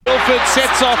Rashford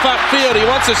sets off upfield. He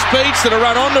wants a speedster to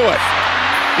run onto it.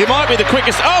 You might be the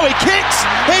quickest. Oh, he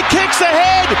kicks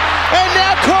ahead, and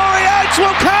now Corey Oates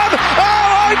will come.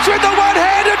 Oh, Oates with the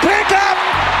one-handed pick-up.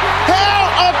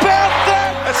 How about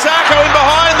that? Asako in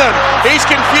behind them. He's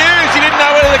confused. He didn't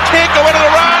know whether to kick or whether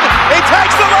to run. He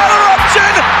takes the latter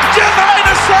option.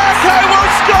 Jermaine Asako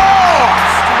will score.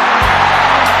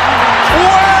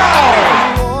 Wow.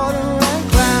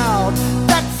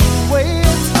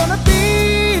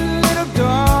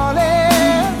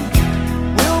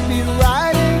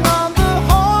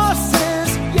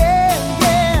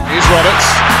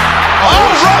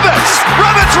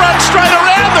 Roberts runs straight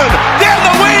around them, down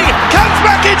the wing, comes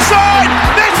back inside.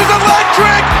 This is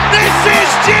electric. This is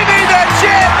Jimmy the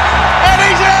Jet, and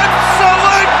he's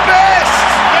absolute best.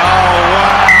 Oh,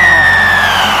 wow.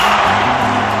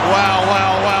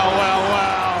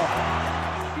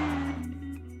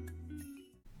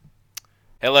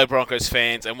 Hello, Broncos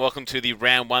fans, and welcome to the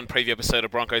Round 1 preview episode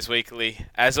of Broncos Weekly.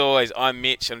 As always, I'm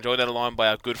Mitch. I'm joined on the line by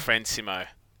our good friend Simo.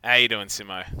 How you doing,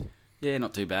 Simo? Yeah,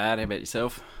 not too bad. How about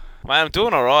yourself? Mate, I'm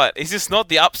doing all right. Is this not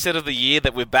the upset of the year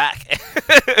that we're back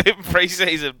in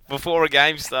pre-season before a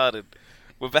game started?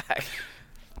 We're back.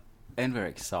 And we're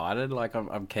excited. Like,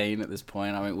 I'm keen at this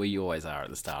point. I mean, we always are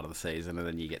at the start of the season, and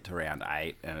then you get to round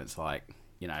 8, and it's like,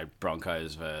 you know,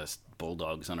 Broncos versus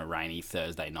Bulldogs on a rainy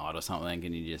Thursday night or something,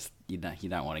 and you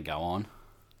don't want to go on.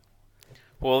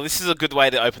 Well, this is a good way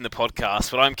to open the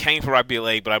podcast, but I'm keen for rugby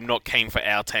league, but I'm not keen for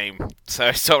our team.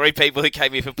 So sorry, people who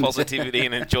came here for positivity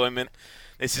and enjoyment.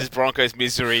 This is Broncos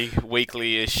misery,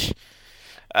 weekly-ish.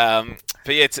 But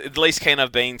yeah, it's the least keen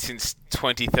I've been since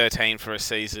 2013 for a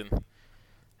season.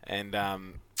 And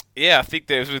yeah, I think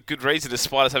there's a good reason,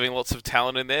 despite us having lots of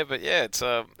talent in there. But yeah,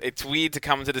 it's weird to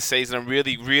come into the season. I'm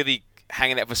really, really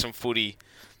hanging out for some footy,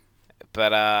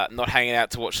 but not hanging out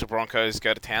to watch the Broncos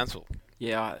go to Townsville.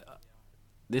 Yeah,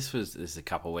 This is a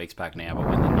couple of weeks back now, but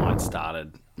when the night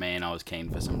started, man, I was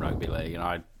keen for some rugby league,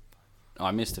 and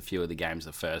I missed a few of the games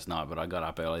the first night, but I got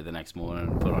up early the next morning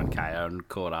and put on KO and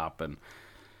caught up,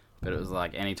 but it was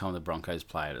like any time the Broncos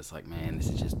played, it's like, man, this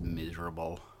is just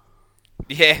miserable.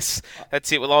 Yes,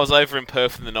 that's it. Well, I was over in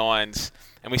Perth in the Nines,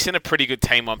 and we sent a pretty good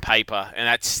team on paper, and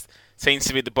that seems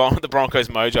to be the Broncos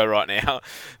mojo right now.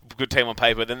 Good team on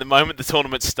paper. Then the moment the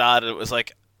tournament started, it was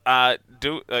like, our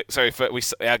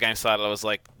game started. I was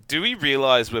like, do we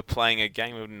realise we're playing a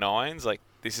game of nines? Like,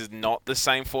 this is not the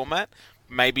same format.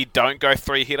 Maybe don't go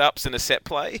 3 hit-ups in a set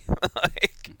play.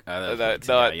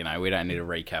 You know, we don't need to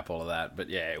recap all of that, but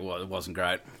yeah, it wasn't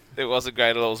great. It wasn't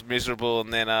great at all. It was miserable,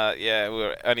 and then we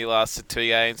only lasted 2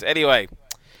 games. Anyway,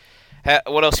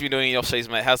 what else have you been doing in your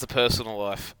off-season, mate? How's the personal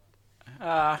life?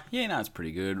 It's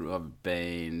pretty good. I've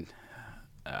been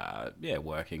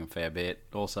working a fair bit.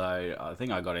 Also, I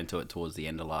think I got into it towards the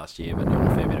end of last year, but doing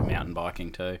a fair bit of mountain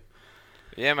biking too.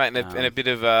 Yeah, mate, and a bit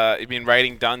of you've been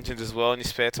raiding dungeons as well in your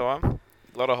spare time.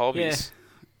 A lot of hobbies.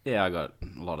 Yeah, I got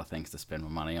a lot of things to spend my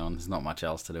money on. There's not much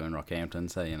else to do in Rockhampton,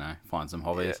 so find some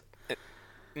hobbies. Yeah.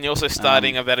 And you're also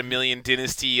starting about 1 million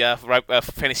dynasty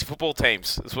fantasy football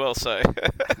teams as well. So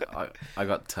I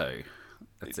got 2.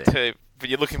 That's it. 2. But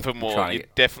you're looking for more. You're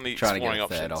definitely trying to get a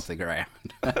options. third off the ground.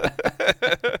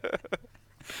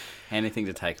 Anything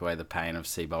to take away the pain of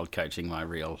Seabold coaching my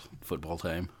real football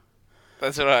team.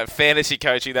 That's all right. Fantasy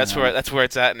coaching. That's where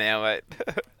it's at now, mate.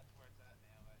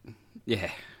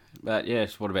 Yeah, but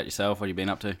what about yourself? What have you been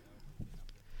up to?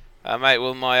 Mate,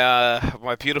 well,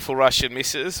 my beautiful Russian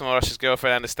missus, my Russian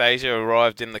girlfriend Anastasia,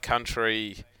 arrived in the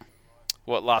country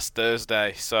last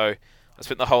Thursday. So I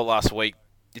spent the whole last week,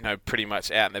 pretty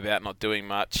much out and about, not doing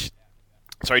much.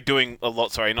 Doing a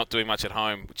lot. Not doing much at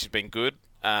home, which has been good.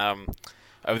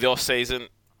 Over the off season,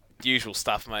 the usual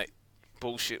stuff, mate.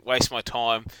 Bullshit. Waste my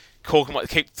time.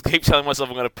 Keep telling myself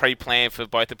I'm going to pre-plan for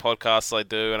both the podcasts I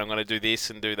do, and I'm going to do this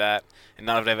and do that, and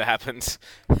none of it ever happens.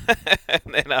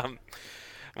 And then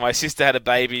my sister had a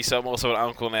baby, so I'm also an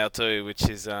uncle now too, which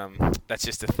is that's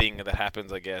just a thing that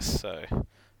happens, I guess. So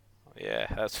yeah,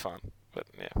 that's fun. But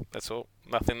yeah, that's all.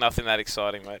 Nothing that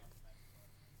exciting, mate.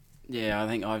 Yeah, I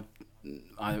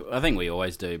think we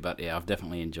always do, but yeah, I've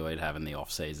definitely enjoyed having the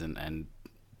off season and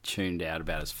tuned out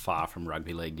about as far from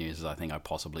rugby league news as I think I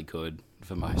possibly could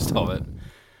for most of it.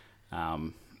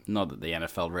 Not that the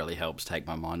NFL really helps take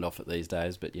my mind off it these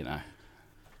days, but Well,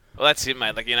 that's it,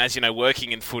 mate. As you know,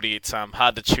 working in footy, it's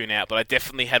hard to tune out. But I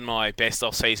definitely had my best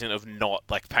off season of not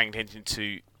paying attention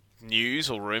to news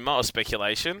or rumor or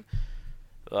speculation.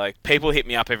 People hit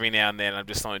me up every now and then. I'm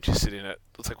just not interested in it.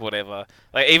 It's whatever.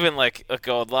 I remember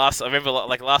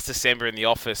last December in the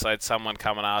office, I had someone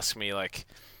come and ask me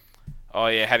oh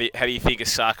yeah, how do you think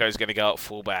Asako's going to go at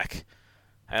fullback?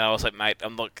 And I was like, mate,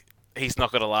 he's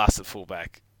not going to last at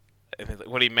fullback. And like,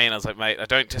 what do you mean? I was like, mate, I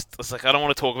don't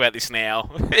want to talk about this now.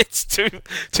 It's too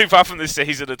far from this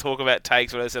season to talk about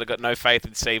takes. But I said I got no faith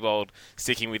in Seabold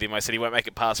sticking with him. I said he won't make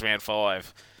it past round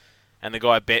 5. And the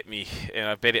guy bet me, and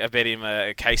I bet him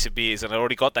a case of beers, and I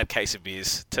already got that case of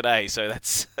beers today. So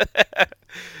that's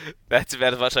that's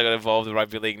about as much I got involved in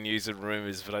rugby league news and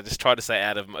rumours. But I just tried to stay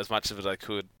out of as much of it as I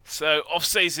could. So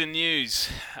off-season news,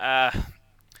 a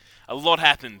lot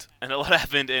happened,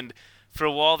 and for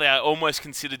a while there, I almost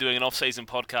considered doing an off-season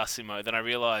podcast, Simo. Then I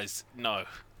realised, no,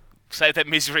 save that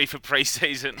misery for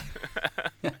pre-season.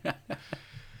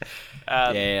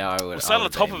 Yeah, I would. We'll start on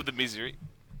the top of the misery.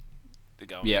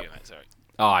 Go on, Yep. mate, sorry.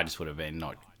 Oh, I just would have been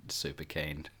not super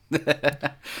keen.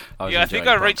 I think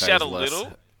I reached out a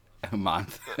little. A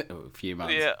month, a few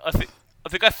months. Yeah, I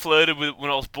think I flirted with it when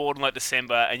I was bored in like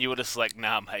December, and you were just like,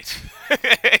 "Nah, mate,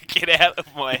 get out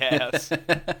of my house."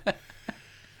 That's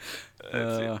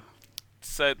it.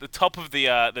 So the top of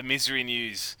the misery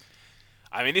news.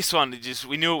 I mean, this one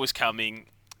we knew it was coming,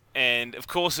 and of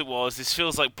course it was. This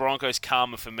feels like Broncos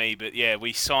karma for me, but yeah,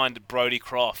 we signed Brodie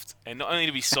Croft, and not only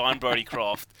did we sign Brodie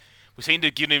Croft, we seem to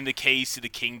have given him the keys to the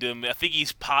kingdom. I think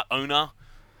he's part owner.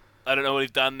 I don't know what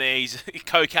he's done there. He's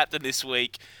co-captain this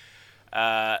week.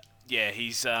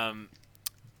 He's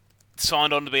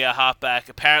signed on to be a halfback.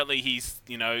 Apparently, he's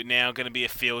now going to be a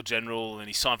field general, and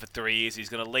he's signed for 3 years. He's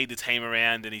going to lead the team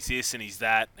around, and he's this and he's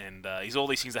that, and he's all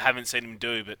these things I haven't seen him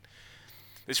do. But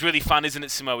it's really fun, isn't it,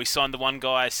 Simo? We signed the one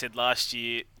guy I said last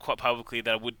year quite publicly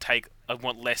that I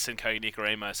want less than Cody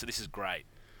Nicarimo, so this is great.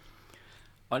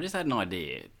 I just had an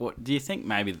idea. What do you think?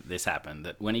 Maybe this happened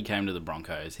that when he came to the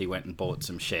Broncos, he went and bought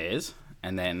some shares,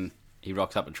 and then he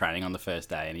rocks up at training on the first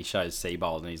day, and he shows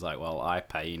Seabold, and he's like, "Well, I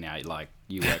pay you now. Like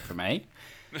you work for me,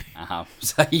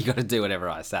 so you got to do whatever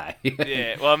I say."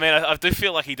 Yeah. Well, I mean, I do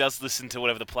feel like he does listen to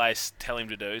whatever the players tell him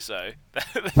to do. So that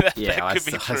could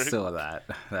be true. I saw that.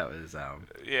 That was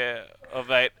Yeah. Oh,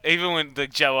 mate. Even when the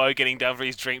Joe O getting done for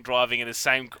his drink driving and the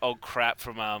same old crap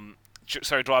from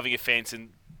driving offence and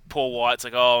Paul White's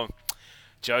like, oh,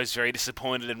 Joe's very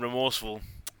disappointed and remorseful.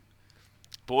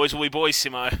 Boys will be boys,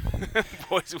 Simo.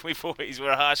 Boys will be boys.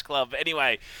 We're a harsh club. But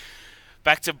anyway,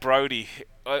 back to Brodie.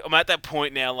 I'm at that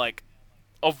point now, like,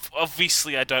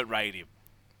 obviously I don't rate him.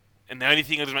 And the only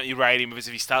thing that doesn't make you rate him is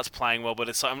if he starts playing well, but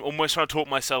it's like, I'm almost trying to talk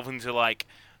myself into, like,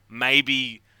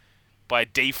 maybe by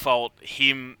default,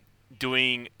 him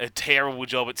doing a terrible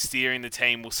job at steering the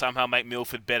team will somehow make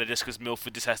Milford better just because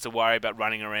Milford just has to worry about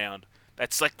running around.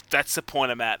 That's the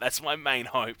point I'm at. That's my main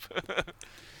hope.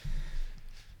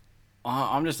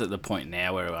 I'm just at the point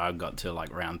now where I got to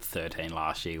like round 13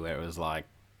 last year where it was like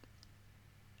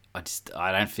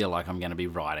I don't feel like I'm going to be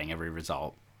writing every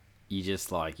result. You just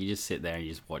sit there and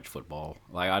you just watch football.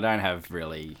 Like I don't have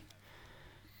really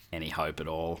any hope at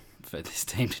all for this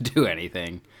team to do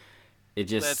anything.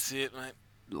 That's it, mate.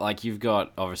 Like you've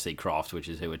got obviously Croft, which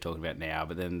is who we're talking about now,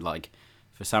 but then like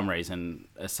for some reason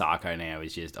Asako now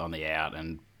is just on the out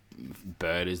and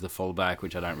Bird is the fullback,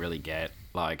 which I don't really get.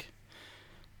 Like,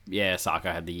 yeah, Asako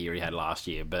had the year he had last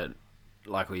year, but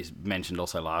like we mentioned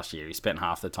also last year, he spent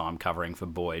half the time covering for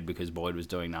Boyd because Boyd was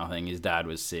doing nothing. His dad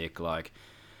was sick. Like,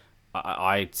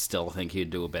 I still think he'd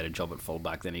do a better job at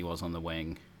fullback than he was on the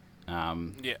wing.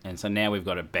 Yeah. And so now we've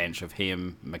got a bench of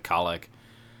him, McCulloch,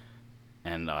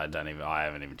 and I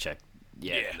haven't even checked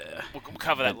yet. Yeah, we'll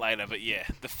cover that later, but yeah,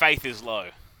 the faith is low.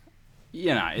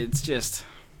 You know, it's just...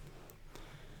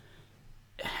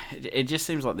 It just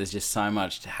seems like there's just so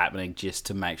much happening just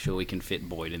to make sure we can fit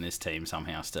Boyd in this team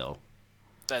somehow still.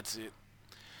 That's it.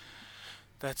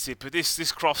 But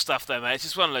this Croft stuff, though, mate, it's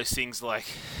just one of those things like...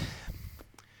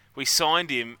 We signed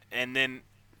him, and then,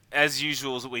 as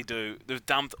usual as we do, they've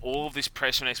dumped all of this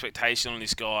pressure and expectation on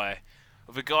this guy.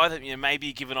 Of a guy that,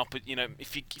 maybe given up,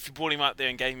 if you brought him up there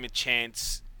and gave him a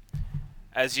chance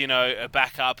as, a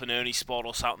backup, an Ernie spot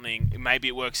or something, maybe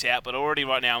it works out. But already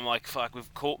right now I'm like, fuck,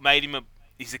 made him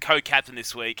he's the co-captain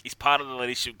this week. He's part of the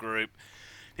leadership group.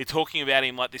 They're talking about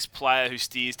him like this player who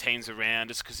steers teams around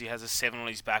just because he has a 7 on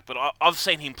his back. But I've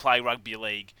seen him play rugby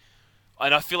league.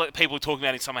 And I feel like people are talking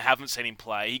about him, some I haven't seen him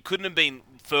play. He couldn't have been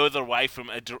further away from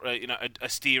a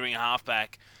steering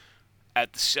halfback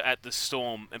at the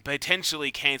Storm, and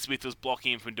potentially Cam Smith was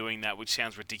blocking him from doing that, which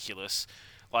sounds ridiculous.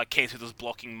 Like Cam Smith was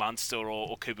blocking Munster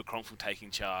or Cooper Cronk from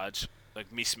taking charge,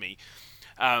 like miss me.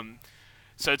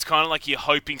 So it's kind of like you're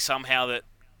hoping somehow that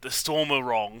the Storm are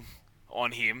wrong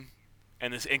on him,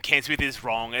 and Cam Smith is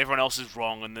wrong, everyone else is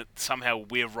wrong, and that somehow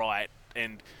we're right.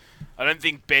 And I don't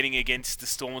think betting against the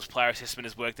Storm's player assessment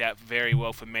has worked out very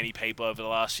well for many people over the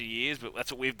last few years, but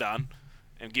that's what we've done.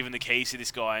 and given the keys to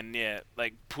this guy, and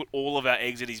like put all of our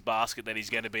eggs in his basket that he's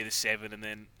going to be the 7, and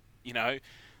then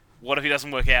what if he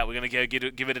doesn't work out? We're going to go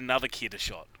give it another kid a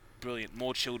shot. Brilliant,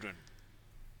 more children.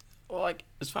 Well, like,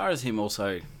 as far as him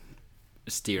also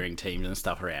steering teams and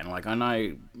stuff around, like, I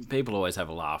know people always have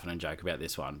a laugh and a joke about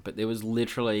this one, but there was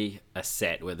literally a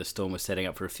set where the Storm was setting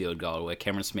up for a field goal where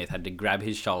Cameron Smith had to grab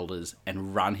his shoulders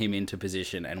and run him into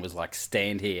position and was like,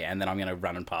 stand here and then I'm going to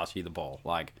run and pass you the ball.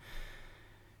 Like,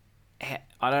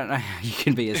 I don't know how you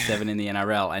can be a 7 in the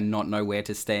NRL and not know where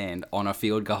to stand on a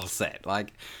field goal set.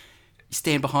 Like, you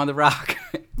stand behind the ruck.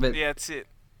 But yeah, that's it.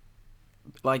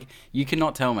 Like, you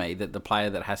cannot tell me that the player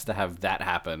that has to have that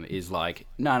happen is like,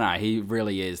 no, he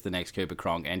really is the next Cooper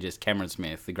Cronk, and just Cameron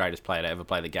Smith, the greatest player to ever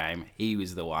play the game, he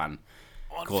was the one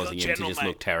causing him to just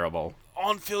look terrible.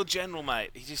 On-field general,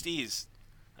 mate. He just is.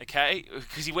 Okay?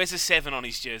 Because he wears a 7 on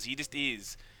his jersey. He just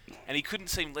is. And he couldn't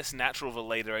seem less natural of a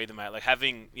leader either, mate. Like,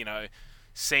 having,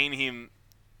 seen him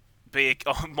be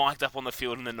mic'd up on the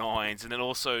field in the 9s, and then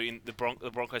also in the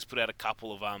Broncos put out a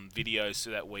couple of videos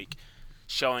through that week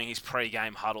showing his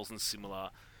pre-game huddles and similar,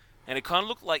 and it kind of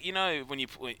looked like when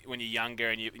you're younger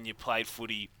and you played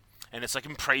footy, and it's like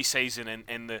in pre-season,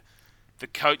 and the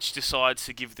coach decides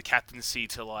to give the captaincy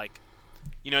to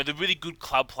the really good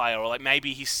club player, or like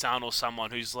maybe his son or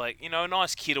someone who's like a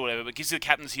nice kid or whatever, but gives the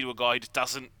captaincy to a guy who just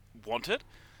doesn't want it.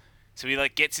 So he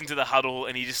gets into the huddle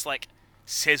and he just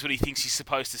says what he thinks he's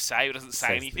supposed to say, but doesn't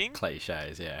say anything.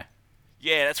 Cliches, yeah.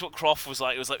 Yeah, that's what Croft was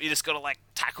like. It was like you just got to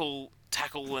tackle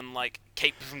and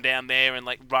keep from down there and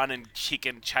run and kick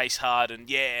and chase hard and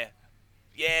yeah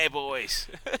boys.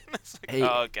 It's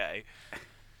okay.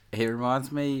 He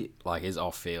reminds me his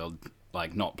off field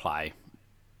not play,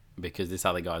 because this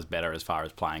other guy's better as far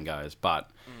as playing goes, but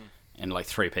and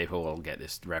 3 people will get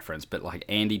this reference, but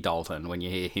Andy Dalton, when you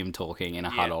hear him talking in a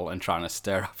huddle and trying to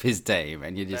stir up his team,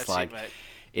 and you're just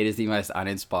it is the most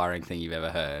uninspiring thing you've ever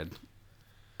heard.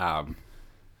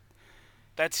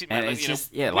 That's it, man. And it's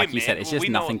just, like you said, it's just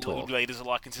nothing talk. We know what leaders are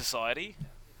like in society.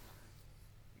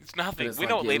 It's nothing. It's we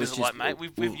know what leaders are like, mate.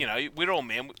 We're all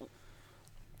men.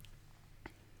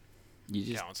 You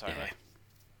just, I'm sorry, mate.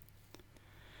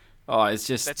 Oh, it's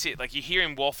just... That's it. You hear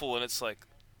him waffle and it's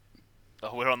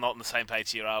we're not on the same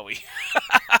page here, are we?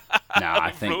 No,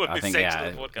 I think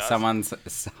someone,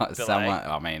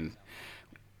 I mean,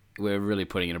 we're really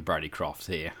putting in a Brody Croft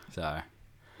here, so...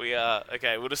 We are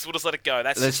okay. We'll just let it go.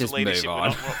 Let's just leadership.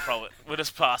 move on. We'll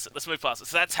just pass it. Let's move past it.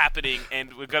 So that's happening,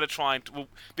 and we're going to try and.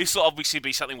 This will obviously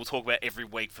be something we'll talk about every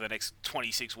week for the next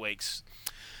 26 weeks.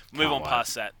 Move on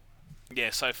past that.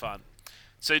 Yeah, so fun.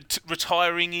 So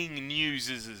retiring news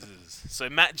is. So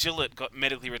Matt Gillett got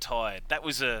medically retired. That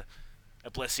was a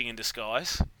blessing in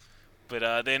disguise.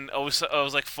 But then I was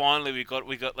finally we got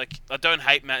I don't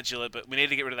hate Matt Gillett, but we need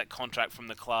to get rid of that contract from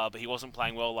the club. He wasn't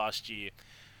playing well last year.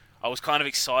 I was kind of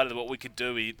excited at what we could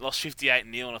do. We lost 58-0,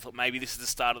 and I thought maybe this is the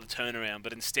start of the turnaround.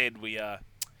 But instead, we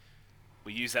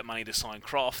used that money to sign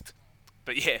Croft.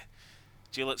 But yeah,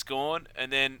 Gillett's gone,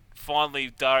 and then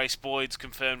finally Darius Boyd's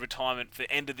confirmed retirement for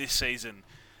the end of this season.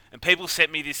 And people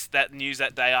sent me that news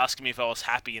that day asking me if I was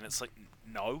happy, and it's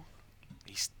no,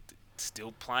 he's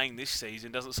still playing this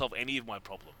season. Doesn't solve any of my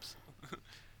problems.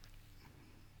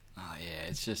 Oh yeah,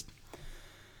 it's just.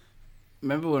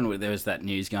 Remember when there was that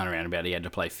news going around about he had to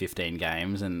play 15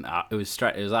 games, and it was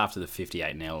after the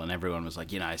 58-0, and everyone was like,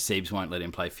 Siebes won't let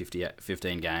him play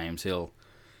 15 games.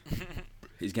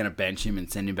 He's going to bench him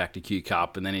and send him back to Q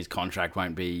Cup, and then his contract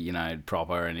won't be,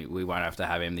 proper, and we won't have to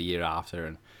have him the year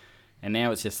after. And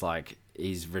now it's just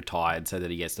he's retired so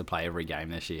that he gets to play every game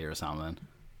this year or something.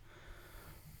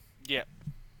 Yeah.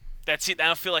 That's it.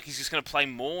 Now I feel like he's just going to play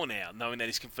more now, knowing that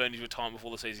he's confirmed his retirement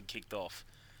before the season kicked off.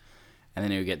 And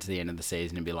then he'll get to the end of the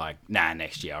season and be like, nah,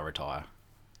 next year I'll retire.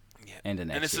 Yeah. End of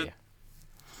next year.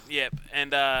 Yep.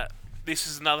 And this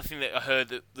is another thing that I heard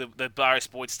that the Darius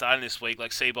Boyd starting this week.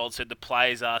 Seabold said the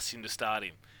players asked him to start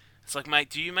him. It's mate,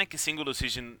 do you make a single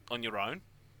decision on your own?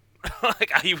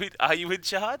 Are you in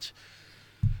charge?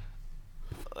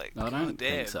 I don't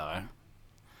think so.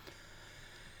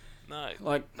 No.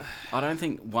 I don't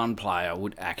think one player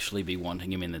would actually be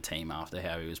wanting him in the team after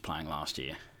how he was playing last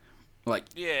year.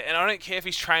 Yeah, and I don't care if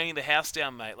he's training the house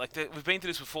down, mate. We've been through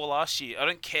this before last year. I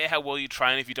don't care how well you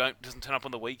train if you doesn't turn up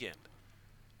on the weekend.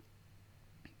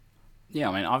 Yeah,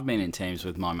 I mean, I've been in teams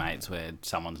with my mates where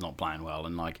someone's not playing well,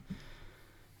 and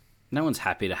no one's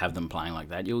happy to have them playing like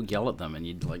that. You'll yell at them, and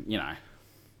you'd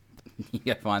you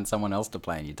go find someone else to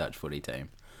play in your touch footy team.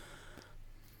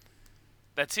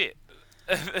 That's it.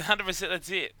 100%.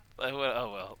 That's it. Oh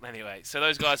well. Anyway, so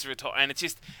those guys are retiring, and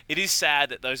it is sad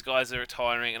that those guys are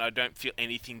retiring, and I don't feel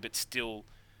anything but still,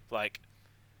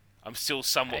 I'm still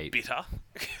somewhat 8. bitter.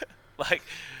 Like,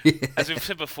 as we've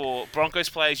said before, Broncos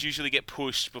players usually get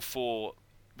pushed before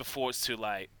it's too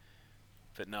late.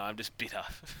 But no, I'm just bitter.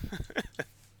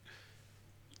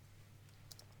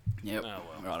 Yep. Oh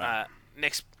well. Right.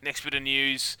 Next bit of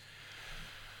news.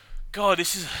 God,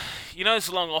 this is, it's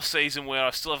a long off season where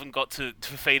I still haven't got to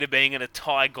Fafita being in a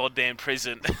Thai goddamn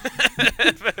prison.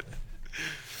 But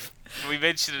we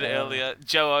mentioned it earlier.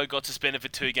 Joe O got suspended for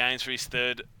 2 games for his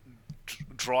third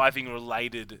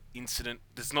driving-related incident.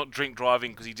 It's not drink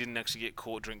driving because he didn't actually get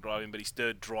caught drink driving, but his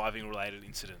third driving-related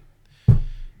incident.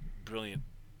 Brilliant.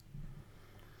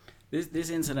 This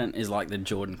incident is like the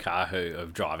Jordan Cahu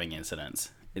of driving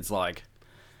incidents. It's like,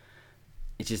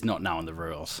 it's just not knowing the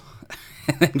rules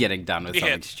and getting done with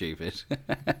something stupid.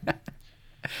 But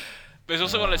it's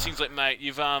also one of those things like, mate,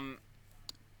 you've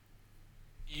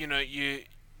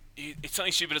it's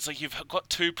something stupid. It's like you've got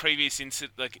 2 previous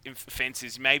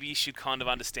offences. Maybe you should kind of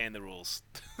understand the rules.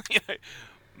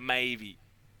 Maybe.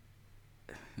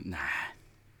 Nah,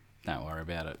 don't worry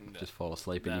about it. No. Just fall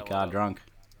asleep in your car drunk.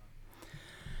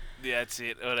 Yeah, that's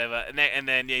it. Whatever. And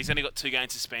then he's only got 2 game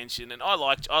suspension. And I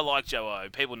like Joe O.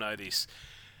 People know this,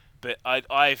 but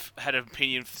I've had an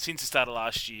opinion since the start of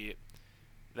last year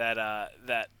that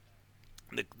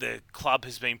the club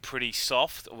has been pretty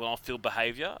soft on off-field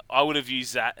behaviour. I would have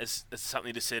used that as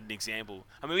something to set an example.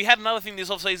 I mean, we had another thing this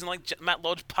off-season, like Matt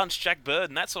Lodge punched Jack Bird,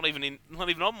 and that's not even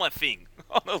on my thing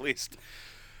on the list.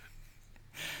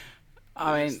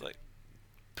 I mean,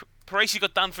 Parisi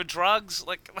got done for drugs.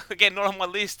 Like, again, not on my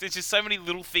list. There's just so many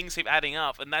little things keep adding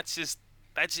up, and that's it.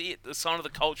 The sign of the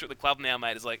culture at the club now,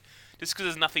 mate, is like, just because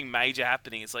there's nothing major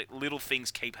happening, it's like little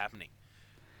things keep happening.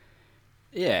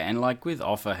 yeah, and like with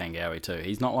Offa Hengawi too,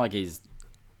 he's not like he's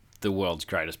the world's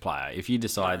greatest player. If you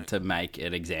decide to make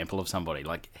an example of somebody,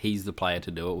 like, he's the player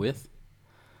to do it with.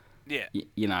 Yeah.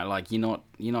 Like, you're not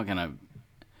gonna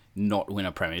not win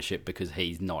a premiership because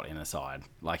he's not in the side.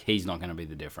 Like, he's not gonna be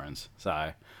the difference.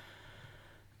 So,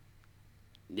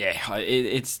 yeah,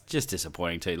 it's just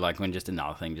disappointing too. Like, when just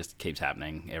another thing just keeps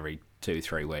happening every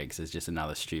 2-3 weeks. There's just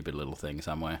another stupid little thing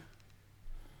somewhere.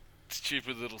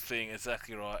 Stupid little thing,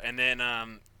 exactly right. And then,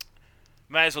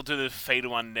 may as well do the Fafita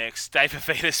one next. Dave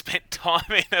Fafita spent time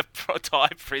in a Thai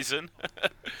prison.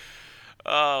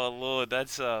 Oh Lord,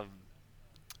 that's a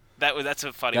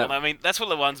funny one. I mean, that's one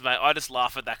of the ones, mate. I just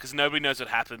laugh at that because nobody knows what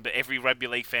happened, but every rugby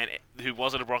league fan who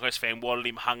wasn't a Broncos fan wanted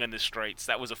him hung in the streets.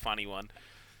 That was a funny one.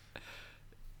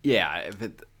 Yeah,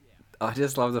 but I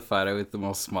just love the photo with them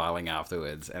all smiling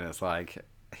afterwards, and it's like,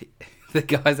 the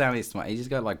guy's only smiling. He just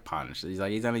got like punched. He's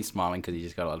only smiling because he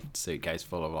just got a suitcase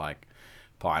full of like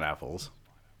pineapples.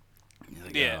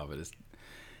 Like, yeah, oh, but it's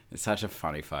such a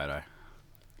funny photo.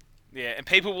 Yeah, and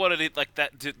people wanted it like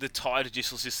that, the Thai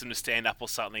judicial system to stand up or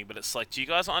something. But it's like, do you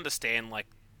guys understand? Like,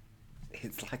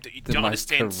 it's like you don't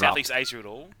understand corrupt. Southeast Asia at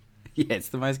all. Yeah, it's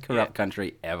the most corrupt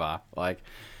country ever. Like,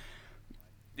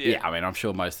 yeah, I mean, I'm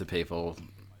sure most of the people,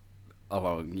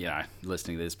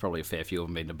 listening to this, probably a fair few of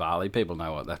them been to Bali. People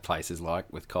know what that place is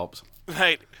like with cops.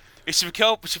 Mate, if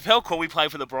Chappelle Corby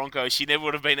played for the Broncos, she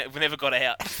never never got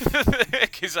out.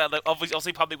 Because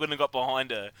obviously public wouldn't have got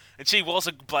behind her. And she was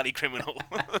a bloody criminal.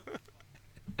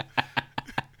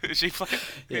 She played,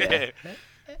 yeah.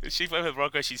 If she played for the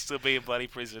Broncos, she'd still be in bloody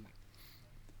prison.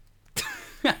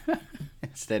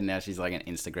 Instead, now she's like an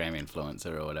Instagram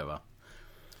influencer or whatever.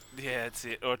 Yeah, that's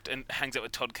it. And hangs out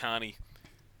with Todd Carney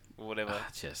or whatever.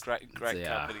 Just great company.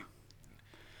 Yeah.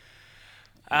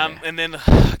 And then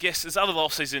I guess there's other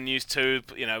off-season news too.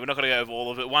 We're not going to go over all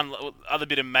of it. One other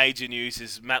bit of major news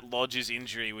is Matt Lodge's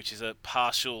injury, which is a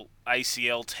partial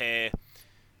ACL tear,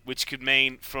 which could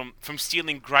mean from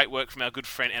stealing great work from our good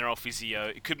friend NRL Physio.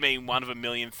 It could mean one of a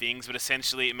million things, but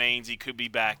essentially it means he could be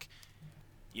back,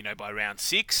 by round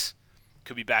 6.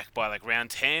 Could be back by like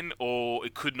round 10, or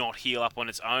it could not heal up on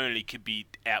its own and he could be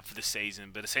out for the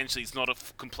season. But essentially it's not a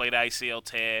complete ACL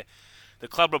tear. The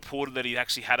club reported that he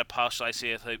actually had a partial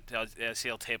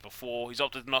ACL tear before. He's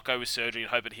opted to not go with surgery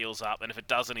and hope it heals up, and if it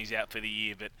doesn't, he's out for the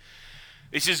year. But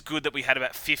it's just good that we had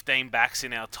about 15 backs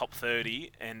in our top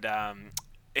 30, and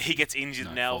he gets injured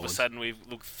and now all of a sudden we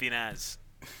look thin as.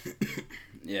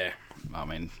 Yeah, I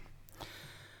mean,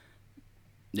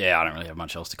 I don't really have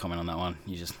much else to comment on that one.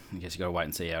 I guess you got to wait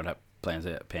and see how it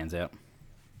pans out.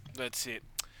 That's it.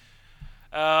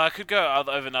 I could go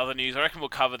over another news. I reckon we'll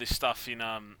cover this stuff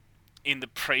in the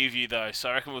preview though. So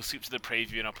I reckon we'll skip to the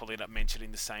preview and I'll probably end up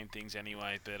mentioning the same things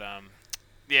anyway. But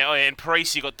and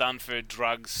Parisi got done for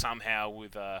drugs somehow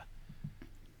with I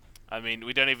mean,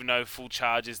 we don't even know full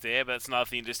charges there, but it's another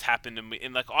thing that just happened.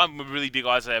 And I'm a really big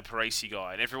Isaiah Parisi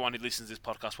guy, and everyone who listens to this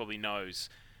podcast probably knows.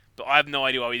 But I have no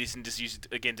idea why he doesn't just use it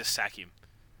again to sack him.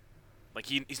 Like,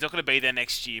 he's not going to be there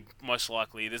next year, most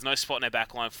likely. There's no spot in our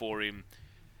backline for him.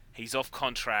 He's off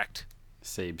contract.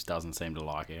 Siebes doesn't seem to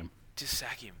like him. Just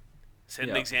sack him. Set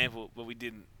an example, but we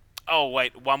didn't. Oh,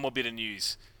 wait, one more bit of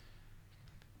news.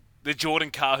 The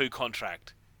Jordan Kahu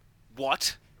contract.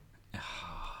 What?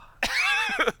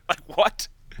 Like, what?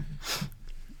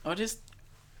 I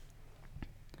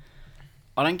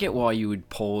don't get why you would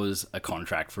pause a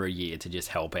contract for a year to just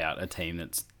help out a team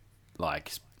that's,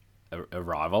 like, a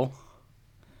rival.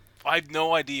 I have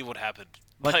no idea what happened.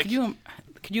 Like, could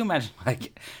you imagine,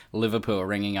 like, Liverpool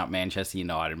ringing up Manchester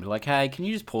United and be like, hey, can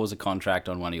you just pause a contract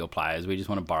on one of your players? We just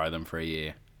want to borrow them for a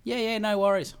year. Yeah, no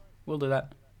worries. We'll do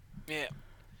that. Yeah.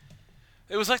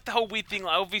 It was like the whole weird thing.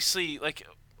 Like, obviously, like,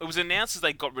 it was announced as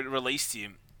they released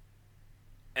him.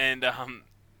 And,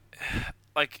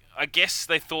 like, I guess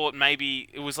they thought maybe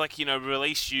it was like,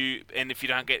 release you, and if you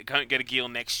don't get a deal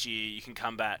next year, you can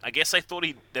come back. I guess they thought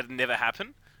that'd never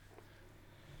happen.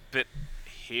 But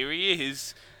here he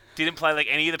is. Didn't play like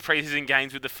any of the preseason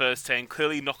games with the first team.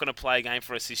 Clearly not going to play a game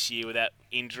for us this year without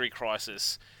injury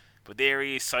crisis. But there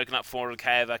he is, soaking up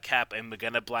 400k of our cap, and we're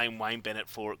going to blame Wayne Bennett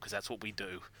for it because that's what we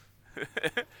do.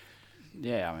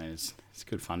 Yeah, I mean, it's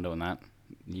good fun doing that.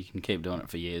 You can keep doing it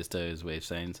for years too, as we've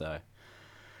seen. So,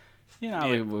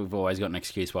 we've always got an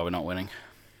excuse why we're not winning.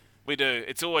 We do.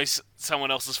 It's always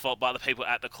someone else's fault by the people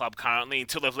at the club currently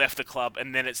until they've left the club,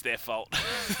 and then it's their fault.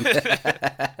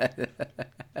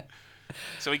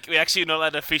 So we actually are not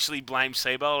allowed to officially blame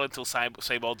Seabold until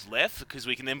Seabold's left, because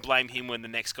we can then blame him when the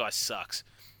next guy sucks.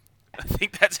 I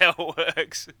think that's how it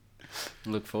works.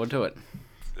 Look forward to it.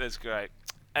 That's great.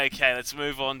 Okay, let's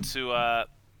move on to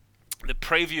the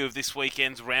preview of this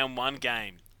weekend's Round 1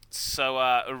 game. So,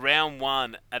 Round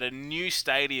 1 at a new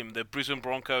stadium, the Brisbane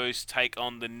Broncos take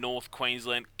on the North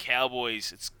Queensland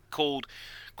Cowboys. It's called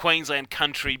Queensland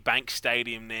Country Bank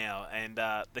Stadium now. And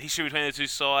the history between the two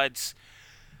sides,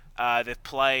 they've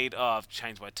played... Oh, I've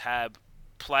changed my tab.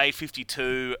 Played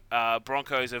 52.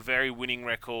 Broncos, a very winning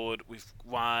record. We've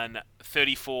won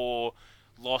 34,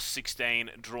 lost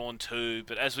 16, drawn 2.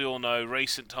 But as we all know,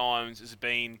 recent times has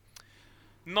been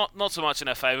not so much in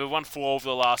our favour. We've won 4 over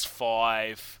the last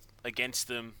 5 against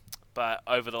them, but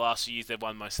over the last few years they've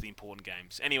won most of the important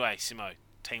games. Anyway, Simo,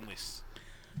 team lists.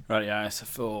 Right, yeah. So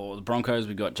for the Broncos,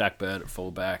 we've got Jack Bird at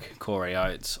fullback, Corey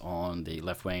Oates on the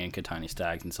left wing, and Katoni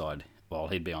Staggs inside. Well,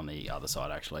 he'd be on the other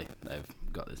side, actually. They've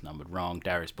got this numbered wrong.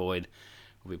 Darius Boyd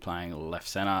will be playing left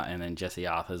centre, and then Jesse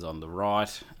Arthur's on the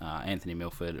right, Anthony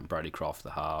Milford and Brodie Croft,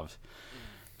 the halves.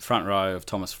 Front row of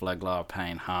Thomas Flegler,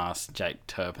 Payne Haas, Jake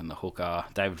Turpin, the hooker,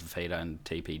 David Fafita and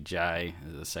TPJ.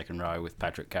 The second row with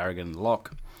Patrick Carrigan, the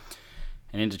lock.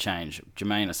 And interchange,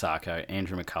 Jermaine Asako,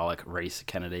 Andrew McCulloch, Reece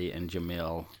Kennedy, and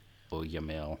Jamil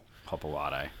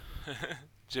Hopewade.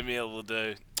 Jamil will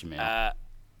do. Jamil.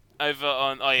 Over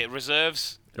on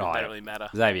reserves. Right. They don't really matter.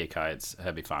 Xavier Coates,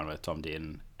 Herbie Farnworth, Tom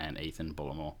Dearden, and Ethan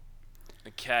Bullimore.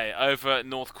 Okay, over at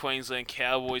North Queensland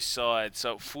Cowboys side,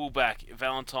 so fullback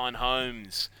Valentine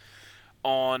Holmes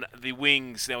on the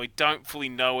wings. Now, we don't fully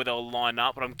know where they'll line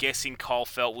up, but I'm guessing Kyle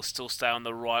Felt will still stay on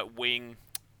the right wing,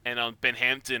 and on Ben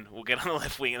Hampton will get on the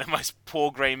left wing. And the most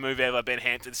poor green move ever, Ben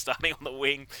Hampton starting on the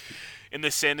wing. In the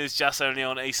centres, Just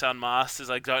O'Neill and Isan Masters.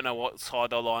 I don't know what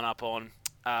side they'll line up on.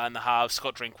 In the halves,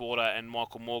 Scott Drinkwater and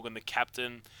Michael Morgan, the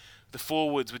captain. The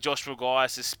forwards, with Josh Maguire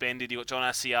suspended, you've got John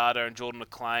Asiata and Jordan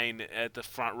McLean at the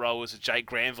front rowers, with Jake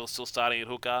Granville still starting at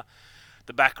hooker.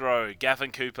 The back row,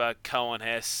 Gavin Cooper, Cohen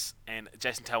Hess, and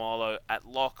Jason Taumalolo at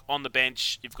lock. On the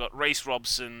bench, you've got Reece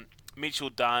Robson, Mitchell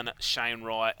Dunn, Shane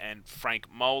Wright, and Frank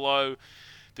Molo.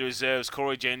 The reserves,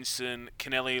 Corey Jensen,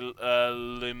 Kennelly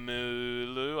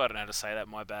Limulu, I don't know how to say that,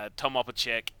 my bad, Tom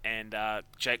Opacek, and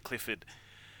Jake Clifford.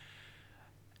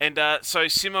 And so,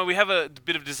 Simo, we have a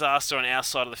bit of disaster on our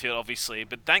side of the field, obviously,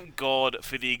 but thank God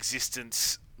for the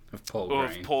existence Of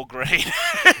Paul Green.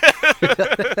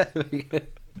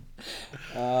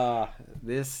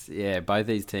 Both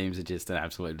these teams are just an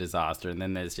absolute disaster. And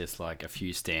then there's just like a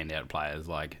few standout players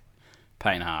like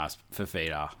Payne Haas,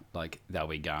 Fafita, like they'll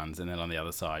be guns. And then on the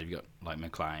other side, you've got like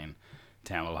McLean,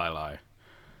 Taumalolo.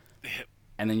 Yep.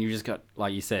 And then you've just got,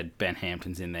 like you said, Ben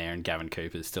Hampton's in there and Gavin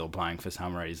Cooper's still playing for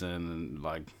some reason. And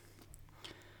like,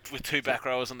 with 2 back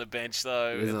rowers on the bench,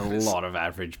 though. There's a lot of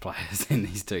average players in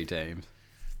these two teams.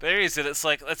 There is, and it's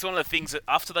like, that's one of the things that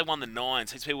after they won the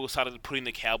Nines, people started putting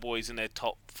the Cowboys in their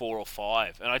top 4 or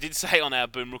 5. And I did say on our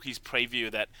Boom Rookies preview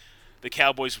that the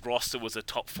Cowboys roster was a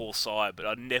top 4 side, but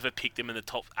I'd never pick them in the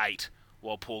top 8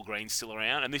 while Paul Green's still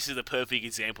around. And this is the perfect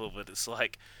example of it. It's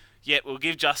like, yeah, we'll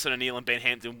give Justin O'Neill and Ben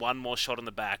Hampton one more shot on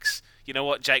the backs. You know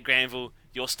what, Jake Granville,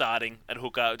 you're starting at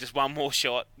hooker. Just one more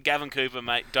shot. Gavin Cooper,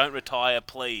 mate, don't retire,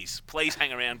 please. Please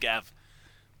hang around, Gav.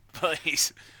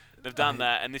 Please. They've done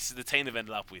that, and this is the team they've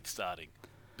ended up with starting.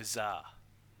 Bizarre.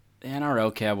 The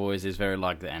NRL Cowboys is very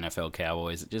like the NFL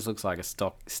Cowboys. It just looks like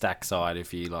a stack side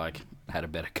if you had a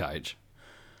better coach.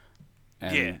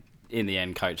 And in the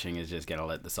end, coaching is just going to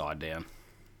let the side down.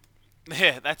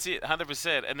 Yeah, that's it,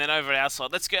 100%. And then over our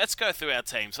side, let's go through our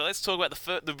team. So let's talk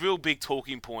about the real big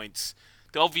talking points.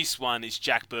 The obvious one is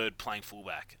Jack Bird playing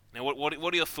fullback. Now, what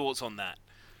are your thoughts on that?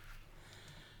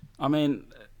 I mean,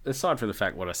 aside from the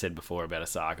fact what I said before about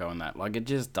Asako and that, it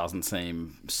just doesn't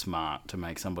seem smart to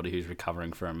make somebody who's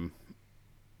recovering from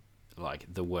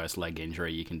the worst leg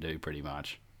injury you can do, pretty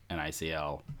much, an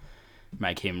ACL,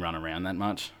 make him run around that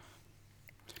much.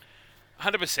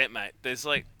 100%, mate. There's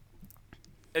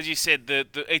as you said,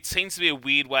 it seems to be a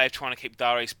weird way of trying to keep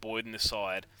Darius Boyd in the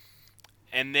side,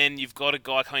 and then you've got a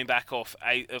guy coming back of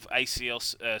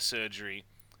ACL surgery,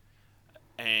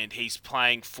 and he's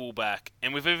playing fullback.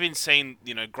 And we've even seen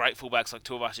great fullbacks like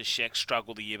Tuivasa Sheck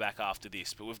struggle the year back after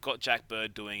this, but we've got Jack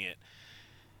Bird doing it.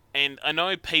 And I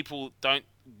know people don't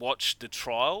watch the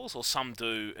trials, or some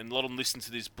do, and a lot of them listen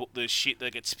to the shit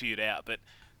that gets spewed out, but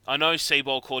I know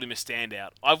Seabold called him a standout.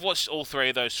 I've watched all three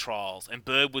of those trials, and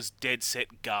Bird was dead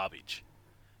set garbage.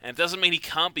 And it doesn't mean he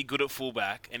can't be good at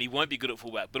fullback, and he won't be good at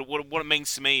fullback. But what it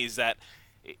means to me is that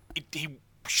he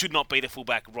should not be the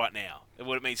fullback right now. And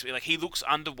what it means to me, he looks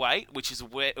underweight, which is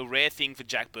a rare thing for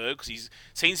Jack Bird, because he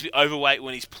seems to be overweight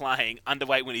when he's playing,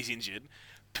 underweight when he's injured.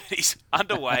 But he's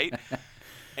underweight,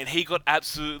 and he got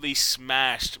absolutely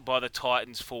smashed by the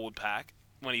Titans forward pack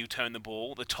when he turned the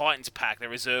ball. The Titans pack, the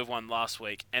reserve one last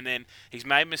week, and then he's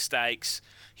made mistakes.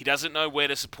 He doesn't know where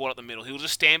to support up the middle. He'll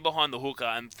just stand behind the hooker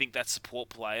and think that's support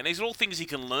play. And these are all things he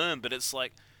can learn, but it's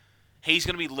he's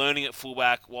going to be learning at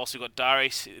fullback whilst we've got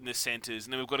Darius in the centres.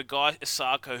 And then we've got a guy,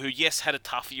 Asako, who, yes, had a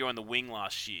tough year on the wing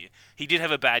last year. He did have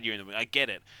a bad year in the wing, I get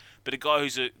it. But a guy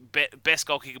who's a best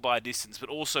goal kicker by a distance, but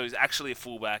also is actually a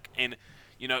fullback, and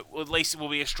at least it will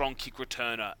be a strong kick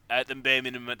returner at the bare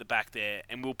minimum at the back there,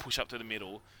 and we'll push up to the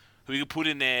middle. Who we can put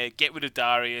in there, get rid of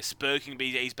Darius, Berg can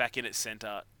be eased back in at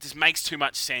centre. Just makes too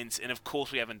much sense, and of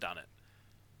course we haven't done it.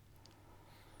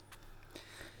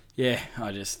 Yeah,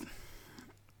 I just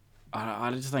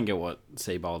think at what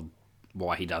Seabold,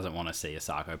 why he doesn't want to see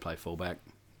Asako play fullback.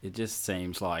 It just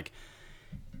seems like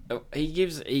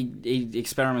he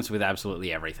experiments with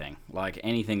absolutely everything.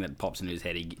 Anything that pops in his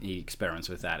head, he experiments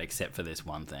with that, except for this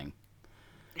one thing.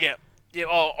 Yeah. Yeah,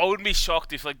 I wouldn't be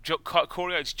shocked if,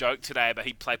 Corey Oates joked today about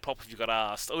he'd play prop if you got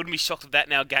asked. I wouldn't be shocked if that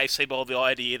now gave Seabold the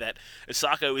idea that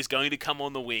Asako is going to come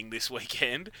on the wing this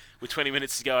weekend with 20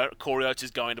 minutes to go. Corey Oates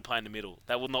is going to play in the middle.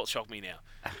 That will not shock me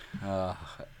now.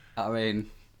 I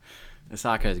mean,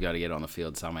 Asako's got to get on the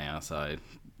field somehow, so...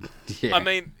 Yeah. I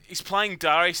mean, he's playing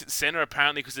Darius at centre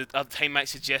apparently because the other teammate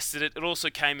suggested it. It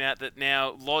also came out that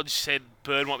now Lodge said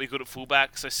Bird might be good at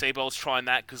fullback, so Seabold's trying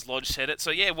that because Lodge said it. So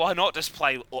yeah, why not just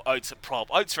play Oates at prop?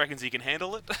 Oates reckons he can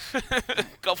handle it.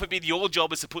 God forbid your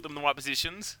job is to put them in the right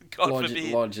positions. God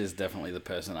forbid. Lodge is definitely the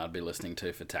person I'd be listening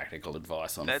to for tactical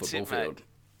advice on the football field. Mate.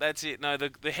 That's it. No,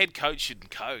 the head coach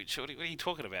shouldn't coach. What are you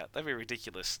talking about? That'd be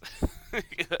ridiculous.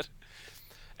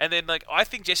 And then, I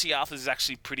think Jesse Arthurs is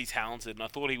actually pretty talented, and I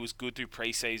thought he was good through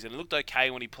preseason. It looked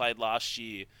okay when he played last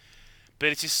year, but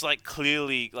it's just,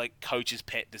 clearly, coach's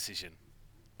pet decision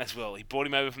as well. He brought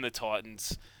him over from the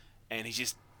Titans, and he's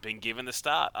just been given the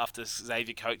start after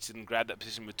Xavier coached and grabbed that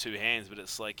position with two hands. But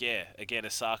it's again,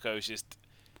 Asako is just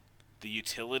the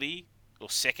utility,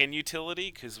 or second utility,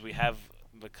 because we have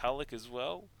McCulloch as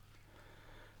well.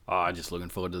 Oh, I'm just looking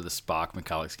forward to the spark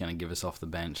McCulloch's going to give us off the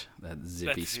bench. That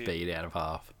zippy speed out of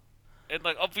half. And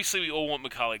obviously we all want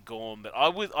McCulloch gone, but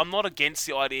I'm not against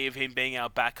the idea of him being our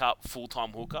backup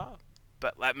full-time hooker.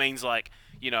 But that means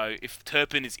if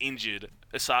Turpin is injured,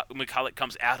 McCulloch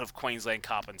comes out of Queensland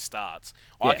Cup and starts.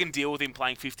 Yeah. I can deal with him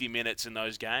playing 50 minutes in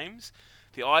those games.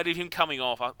 The idea of him coming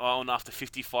on after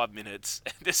 55 minutes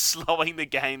and just slowing the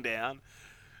game down,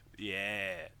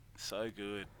 yeah, so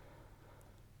good.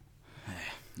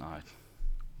 No, I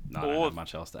don't have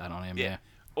much else to add on him, yeah.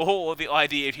 Or the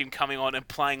idea of him coming on and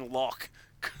playing lock.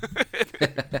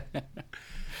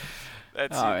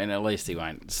 That's it. And at least he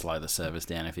won't slow the service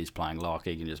down if he's playing lock.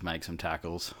 He can just make some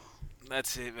tackles.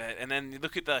 That's it, man. And then you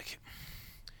look at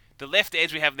the left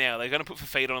edge we have now. They're going to put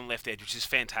Fafita on the left edge, which is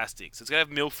fantastic. So it's going to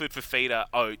have Milford, Fafita,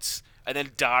 Oates, and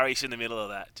then Darius in the middle of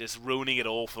that, just ruining it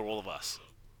all for all of us.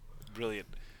 Brilliant.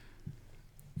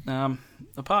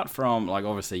 Apart from,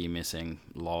 obviously you're missing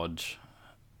Lodge.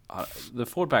 The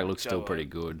forward pack looks still pretty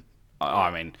good.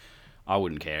 I mean, I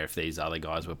wouldn't care if these other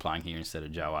guys were playing here instead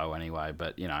of Joe anyway.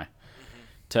 But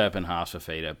Turpin, Haas,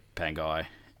 Fafita, Pangai,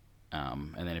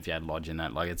 and then if you had Lodge in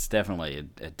that, it's definitely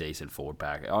a decent forward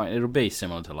pack. It'll be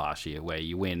similar to last year where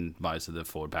you win most of the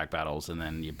forward pack battles and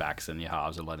then your backs and your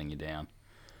halves are letting you down.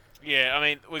 Yeah, I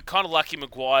mean, we're kind of lucky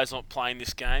Maguire's not playing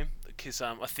this game because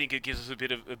I think it gives us a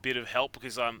bit of help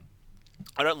because I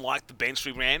don't like the bench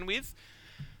we ran with,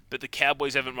 but the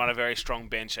Cowboys haven't run a very strong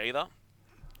bench either.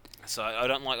 So I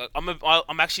don't like.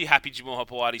 I'm actually happy Jamal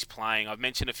Hopewadi's playing. I've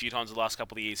mentioned a few times the last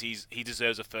couple of years he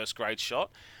deserves a first grade shot.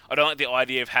 I don't like the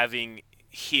idea of having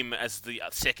him as the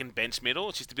second bench middle.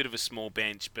 It's just a bit of a small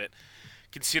bench, but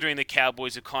considering the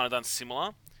Cowboys have kind of done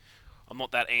similar, I'm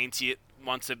not that anti it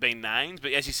once they've been named.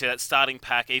 But as you said, that starting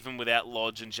pack, even without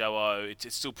Lodge and Joe,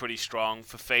 it's still pretty strong.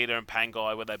 For Fafita and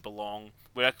Pangai where they belong.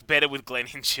 We're better with Glenn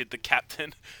Hinchard, the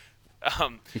captain.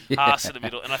 Haas in the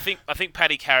middle, and I think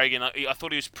Paddy Carrigan. I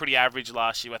thought he was pretty average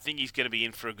last year. I think he's going to be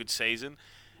in for a good season,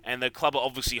 and the club are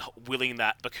obviously willing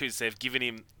that because they've given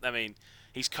him. I mean,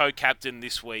 he's co-captain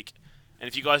this week, and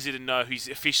if you guys didn't know, he's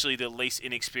officially the least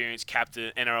inexperienced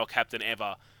captain, NRL captain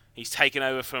ever. He's taken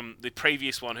over from the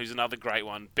previous one, who's another great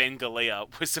one. Ben Galea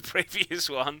was the previous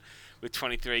one with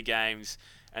 23 games,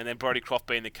 and then Brodie Croft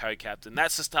being the co-captain.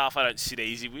 That's the stuff I don't sit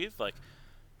easy with,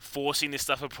 forcing this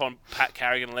stuff upon Pat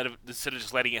Carrigan instead of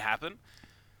just letting it happen.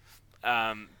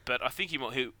 But I think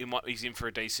he's in for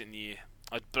a decent year.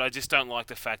 But I just don't like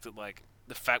the fact that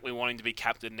we want him to be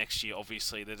captain next year.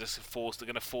 Obviously, they're going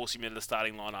to force him into the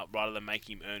starting lineup rather than make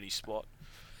him earn his spot.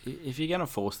 If you're going to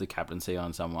force the captaincy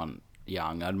on someone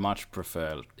young, I'd much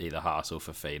prefer either Haas or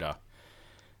Fafita.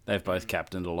 They've both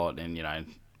captained a lot in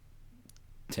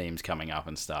teams coming up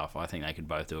and stuff. I think they could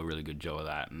both do a really good job of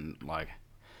that. And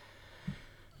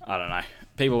I don't know.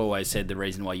 People always said the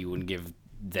reason why you wouldn't give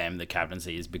them the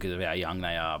captaincy is because of how young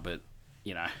they are, but,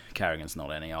 Carrigan's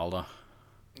not any older.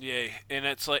 Yeah, and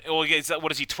it's what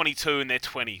is he, 22 and they're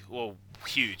 20? Well,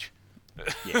 huge.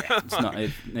 Yeah,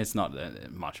 it's not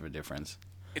much of a difference.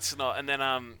 It's not, and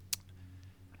then,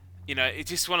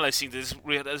 it's just one of those things.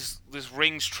 This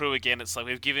rings true again. It's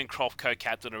we've given Croft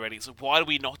co-captain already. It's why do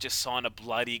we not just sign a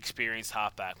bloody experienced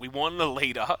halfback? We wanted a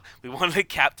leader. We wanted a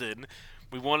captain.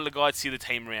 We wanted a guy to see the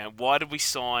team around. Why did we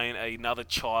sign another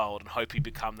child and hope he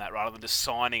become that rather than just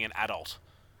signing an adult?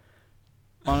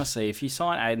 Honestly, if you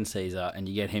sign Aiden Caesar and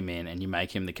you get him in and you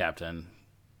make him the captain,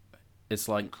 it's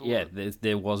cool.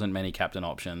 There wasn't many captain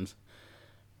options.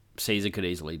 Caesar could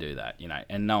easily do that,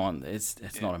 and no one.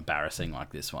 It's not embarrassing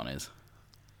like this one is.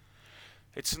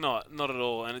 It's not at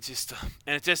all, and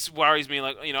it just worries me.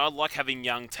 I like having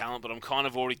young talent, but I'm kind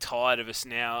of already tired of us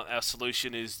now. Our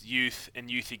solution is youth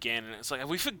and youth again, and it's have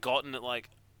we forgotten that?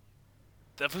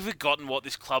 Have we forgotten what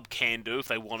this club can do if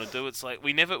they want to do? It's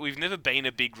we've never been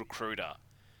a big recruiter,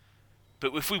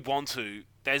 but if we want to,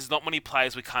 there's not many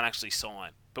players we can't actually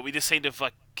sign. But we just seem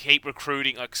to keep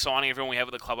recruiting, signing everyone we have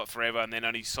at the club up forever, and then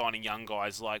only signing young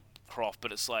guys like Croft.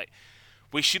 But it's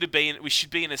we should be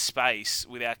in a space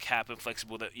with our cap and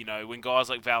flexible that when guys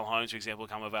like Val Holmes, for example,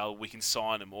 come available, we can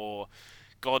sign them, or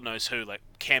God knows who,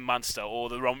 Cam Munster, or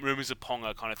the rumours of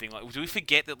Ponga kind of thing. Do we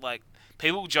forget that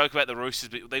people joke about the Roosters,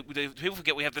 but people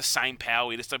forget we have the same power.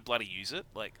 We just don't bloody use it.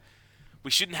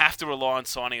 We shouldn't have to rely on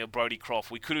signing a Brodie Croft.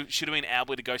 We should have been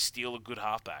able to go steal a good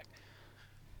halfback.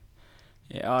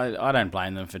 Yeah, I don't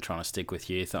blame them for trying to stick with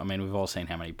youth. I mean, we've all seen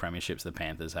how many premierships the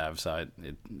Panthers have, so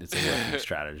it's a working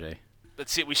strategy.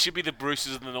 That's it. We should be the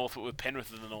Bruces in the North, but we're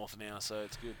Penrith in the North now, so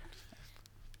it's good.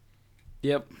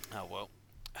 Yep. Oh, well.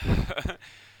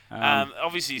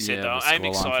 Obviously, you said, though, I'm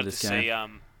excited to see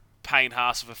Payne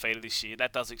Haas for Fafita this year.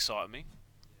 That does excite me.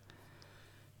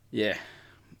 Yeah.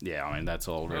 Yeah, I mean, that's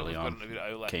all really I'm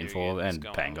keen for. And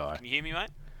Pangai. Can you hear me, mate?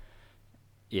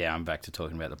 Yeah, I'm back to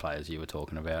talking about the players you were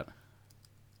talking about.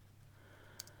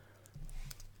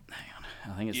 Hang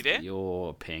on. I think it's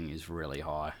your ping is really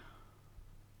high.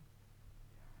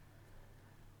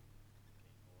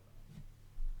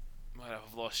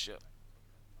 I've lost you.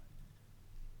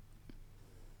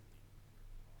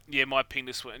 Yeah, my ping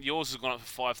this one. Yours has gone up for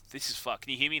 5. This is fuck.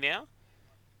 Can you hear me now?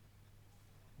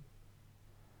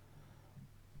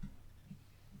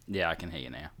 Yeah, I can hear you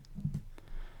now.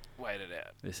 Wait it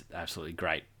out. This is absolutely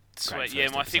great. Sweet. Yeah,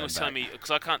 my thing was telling me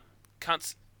because I can't.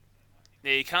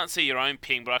 Yeah, you can't see your own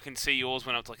ping, but I can see yours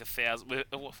went up to 1,000.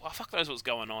 Oh, fuck knows what's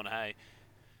going on. Hey,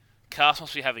 Cast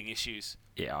must be having issues.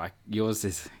 Yeah, yours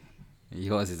is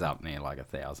up near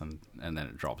 1,000, and then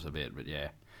it drops a bit. But yeah.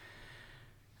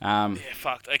 Yeah,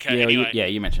 fucked. Okay. Yeah,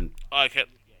 anyway. You mentioned. Okay.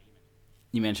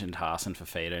 You mentioned Haas and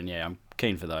Fafita, and yeah, I'm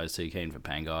keen for those two. Keen for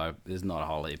Pangai. There's not a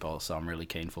whole heap else, so I'm really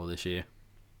keen for this year.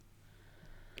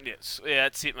 Yes, yeah,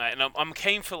 that's it, mate. And I'm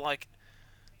keen for like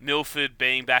Milford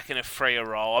being back in a freer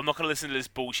role. I'm not going to listen to this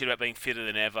bullshit about being fitter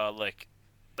than ever. Like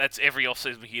that's every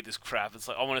offseason we hear this crap. It's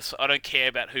like I don't care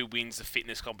about who wins the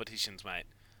fitness competitions, mate.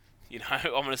 You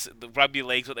know, the rugby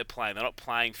league's what they're playing. They're not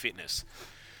playing fitness.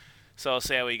 So I'll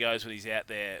see how he goes when he's out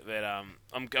there. But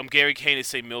I'm very keen to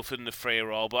see Milford in the freer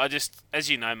role. But I just, as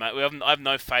you know, mate, I have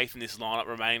no faith in this lineup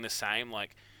remaining the same.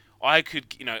 Like I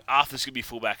could, Arthur's could be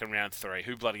fullback in round 3.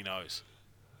 Who bloody knows?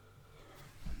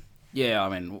 Yeah, I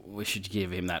mean, we should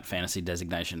give him that fantasy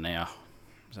designation now.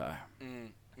 So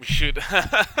We should.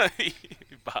 You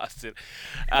bastard.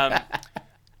 And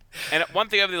one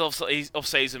thing over the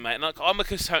off-season, mate, like I'm a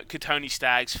Katoni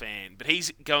Staggs fan, but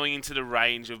he's going into the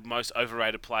range of most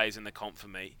overrated players in the comp for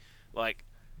me. Like,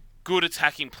 good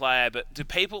attacking player, but do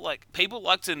people like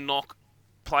to knock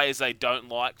players they don't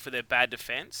like for their bad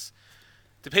defence?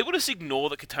 Do people just ignore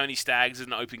that Katoni Staggs is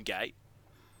an open gate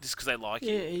just because they like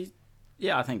him?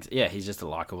 Yeah, I think he's just a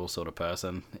likable sort of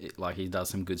person. Like he does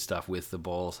some good stuff with the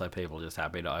ball, so people are just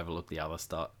happy to overlook the other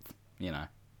stuff. Yeah,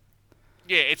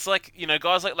 it's like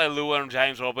guys like Leilua and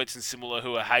James Roberts and similar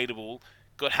who are hateable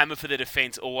got hammered for their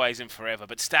defence always and forever.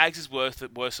 But Staggs is worse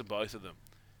than both of them.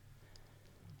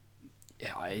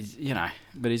 Yeah,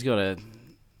 but he's got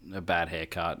a bad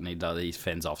haircut and he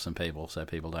fends off some people, so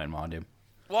people don't mind him.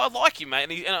 Well, I like him,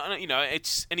 mate,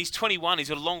 and he's 21. He's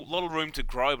got a lot of room to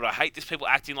grow, but I hate these people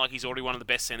acting like he's already one of the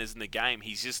best centers in the game.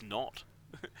 He's just not.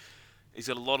 He's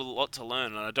got a lot to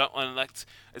learn, and I don't. And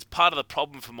it's part of the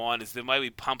problem for mine is the way we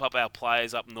pump up our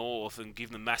players up north and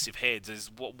give them massive heads.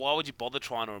 Why would you bother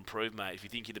trying to improve, mate, if you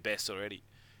think you're the best already?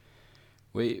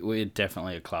 We're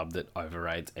definitely a club that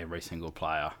overrates every single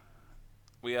player.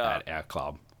 We are at our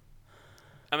club.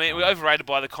 I mean, we're overrated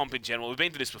by the comp in general. We've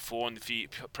been through this before in the few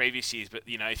previous years, but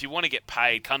if you want to get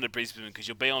paid, come to Brisbane because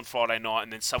you'll be on Friday night,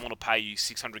 and then someone will pay you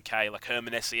 $600K, like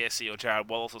Herman Esiesi or Jared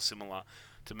Wallace or similar,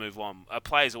 to move on.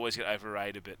 Players always get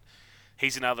overrated, but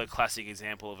he's another classic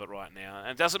example of it right now.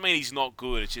 And it doesn't mean he's not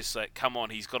good. It's just like, come on,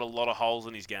 he's got a lot of holes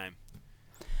in his game.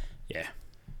 Yeah.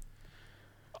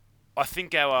 I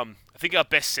think our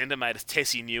best centre, mate, is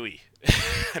Tessie Newey.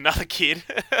 Another kid.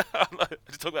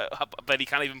 Just talk about, but he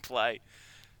can't even play.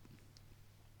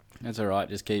 That's all right.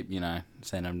 Just keep,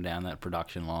 sending them down that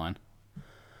production line.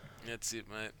 That's it,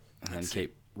 mate. And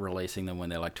keep releasing them when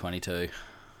they're like 22.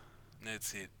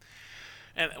 That's it.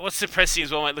 And what's depressing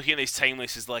as well, mate, looking at these team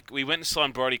lists is like we went and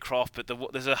signed Brodie Croft, but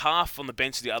there's a half on the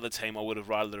bench of the other team I would have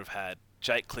rather have had.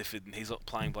 Jake Clifford, and he's not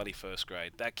playing bloody first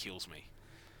grade. That kills me.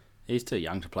 He's too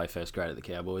young to play first grade at the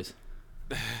Cowboys.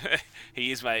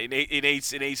 He is, mate. He needs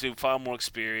to be far more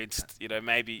experienced.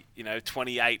 Maybe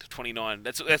 28, 29.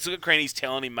 That's what Greeny's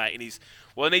telling him, mate. And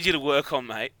I need you to work on,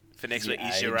 mate, for next week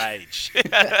is your age.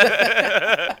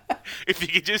 If you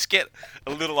could just get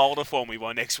a little older for me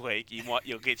by next week,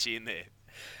 you'll get you in there.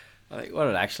 I think what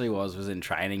it actually was in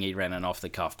training he ran an off the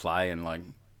cuff play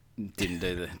and didn't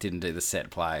do the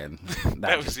set play, and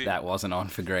that wasn't on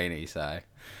for Greeny. So.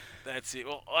 That's it.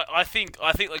 Well, I think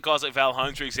like guys like Val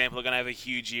Holmes, for example, are going to have a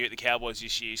huge year at the Cowboys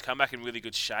this year. He's come back in really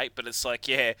good shape, but it's like,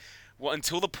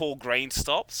 until the Paul Green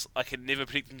stops, I can never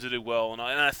predict them to do well. And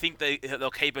I think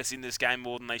they'll keep us in this game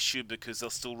more than they should because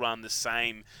they'll still run the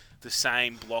same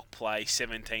block play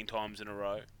 17 times in a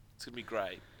row. It's going to be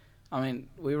great. I mean,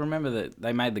 we remember that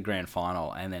they made the grand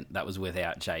final, and then that was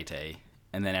without JT.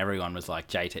 And then everyone was like,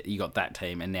 JT, you got that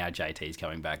team, and now JT's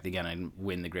coming back. They're going to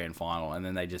win the grand final. And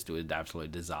then they just do an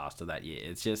absolute disaster that year.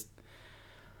 It's just...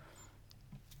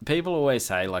 People always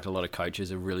say, like, a lot of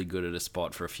coaches are really good at a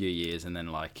spot for a few years, and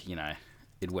then, like,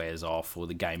 it wears off, or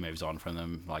the game moves on from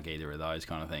them, like either of those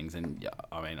kind of things. And,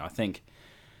 I mean, I think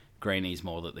Greeny's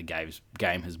more that the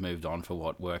game has moved on for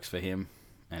what works for him,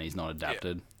 and he's not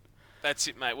adapted. Yeah. That's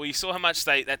it, mate. Well, you saw how much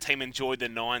that team enjoyed the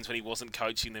Nines when he wasn't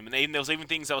coaching them. And there was even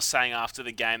things I was saying after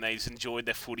the game, they just enjoyed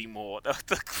their footy more.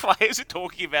 The players are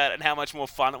talking about it and how much more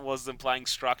fun it was than playing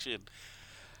structured.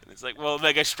 And it's like, well,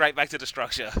 they go straight back to the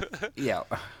structure. Yeah,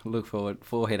 look forward.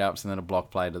 4 hit-ups and then a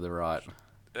block play to the right.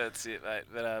 That's it, mate.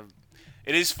 But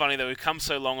it is funny, though. We've come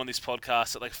so long on this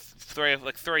podcast that, like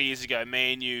 3 years ago,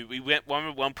 me and you, we went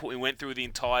through the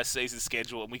entire season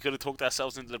schedule, and we could have talked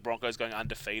ourselves into the Broncos going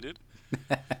undefeated.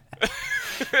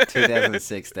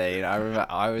 2016. I remember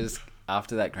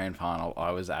after that grand final,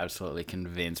 I was absolutely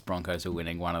convinced Broncos were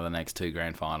winning one of the next 2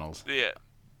 grand finals. Yeah.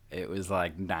 It was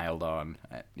like nailed on.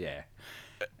 Yeah.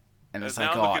 And it's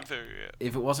like,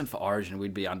 if it wasn't for Origin,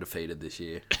 we'd be undefeated this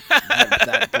year.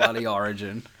 that bloody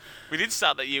Origin. We did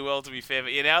start that year well, to be fair.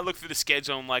 But now I look through the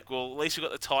schedule and I'm like, well, at least we've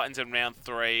got the Titans in round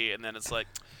 3. And then it's like,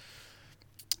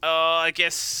 I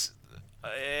guess...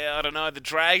 I don't know, the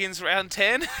Dragons round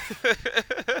 10?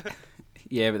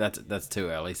 Yeah, but that's too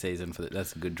early season for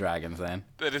that's good Dragons then.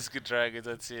 That is good Dragons,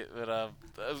 that's it. But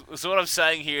so what I'm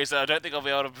saying here is that I don't think I'll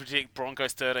be able to predict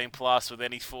Broncos 13 plus with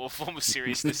any form of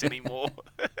seriousness anymore.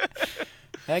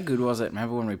 How good was it?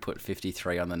 Remember when we put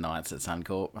 53 on the Knights at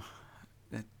Suncorp?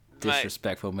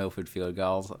 Disrespectful Milford field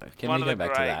goals. Can we go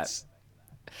back to that?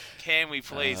 Can we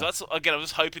please? Again, I'm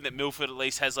just hoping that Milford at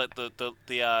least has like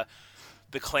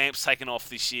the clamps taken off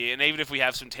this year, and even if we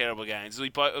have some terrible games, as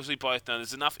we both know,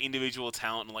 there's enough individual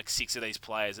talent in like 6 of these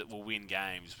players that will win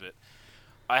games. But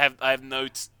I have no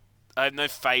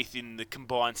faith in the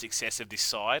combined success of this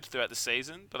side throughout the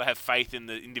season. But I have faith in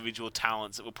the individual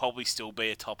talents that will probably still be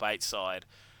a top 8 side.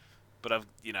 But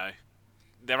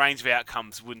the range of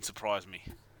outcomes wouldn't surprise me.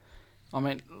 I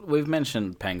mean, we've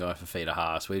mentioned Pangai for Fafita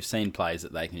Haas. We've seen plays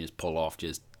that they can just pull off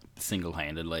just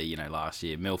single-handedly, last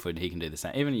year. Milford, he can do the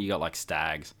same. Even you got like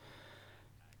Stags,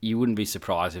 you wouldn't be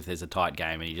surprised if there's a tight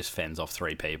game and he just fends off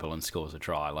 3 people and scores a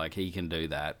try. Like, he can do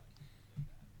that.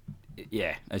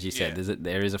 Yeah, as you said,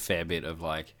 there is a fair bit of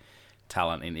like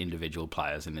talent in individual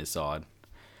players in this side.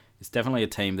 It's definitely a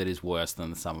team that is worse than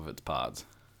the sum of its parts.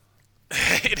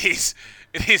 It is.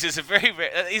 It's a very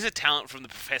rare... It is a talent from the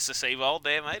Professor Seawold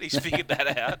there, mate. He's figured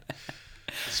that out.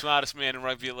 The smartest man in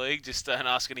rugby league. Just don't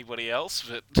ask anybody else.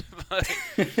 But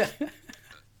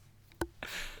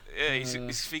yeah,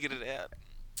 he's figured it out.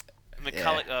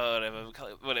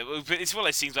 McCulloch, whatever. But it's one of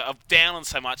those things. Like, I'm down on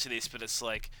so much of this, but it's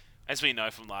like, as we know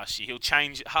from last year, he'll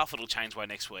change. Half it'll change by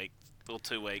next week or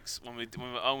 2 weeks. When we're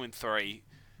 0-3,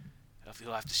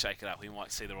 he'll have to shake it up. We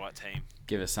might see the right team.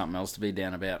 Give us something else to be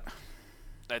down about.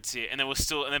 That's it. And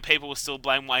then people will still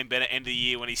blame Wayne Bennett end of the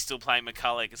year when he's still playing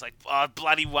McCulloch. It's like, oh,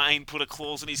 bloody Wayne put a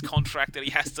clause in his contract that he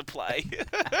has to play.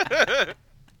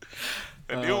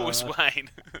 I knew it was Wayne.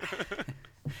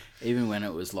 Even when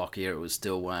it was Lockyer, it was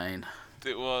still Wayne.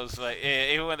 It was like,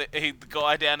 yeah. Even when the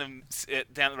guy down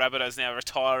at the Rabbitohs now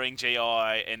retiring GI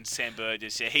and Sam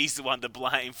Burgess, yeah, he's the one to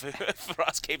blame for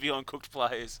us keeping on cooked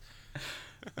players.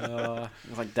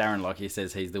 Like Darren Lockyer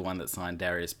says he's the one that signed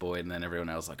Darius Boyd, and then everyone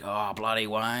else like, oh, bloody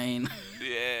Wayne.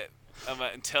 Yeah,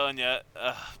 I'm telling you,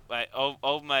 mate,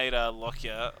 old mate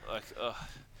Lockyer, like,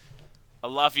 I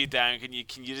love you, Darren.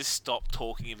 Can you just stop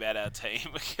talking about our team?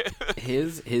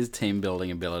 His team building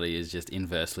ability is just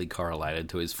inversely correlated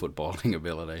to his footballing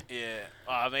ability. Yeah,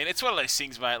 I mean, it's one of those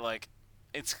things, mate. Like,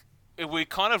 we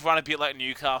kind of run a bit like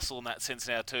Newcastle in that sense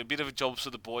now too. A bit of a jobs for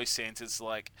the boys sense. It's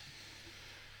like,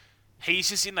 he's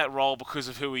just in that role because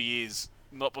of who he is,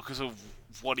 not because of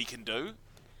what he can do.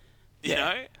 You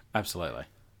know? Absolutely.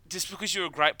 Just because you're a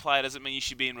great player doesn't mean you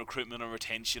should be in recruitment or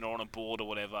retention or on a board or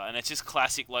whatever. And it's just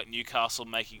classic, like Newcastle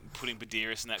putting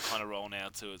Badiris in that kind of role now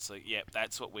too. It's like, yeah,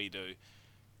 that's what we do.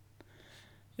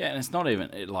 Yeah, and it's not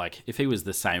even like if he was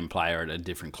the same player at a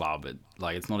different club,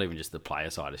 it's not even just the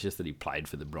player side. It's just that he played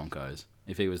for the Broncos.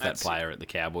 If he was that player at the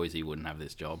Cowboys, he wouldn't have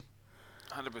this job.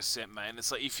 100%, man.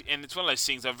 It's like and it's one of those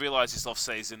things. I've realised this off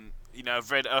season. I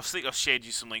think I've shared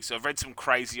you some links. So I've read some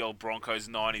crazy old Broncos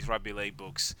 '90s rugby league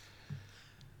books,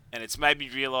 and it's made me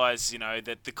realise,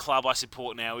 that the club I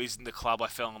support now isn't the club I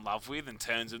fell in love with in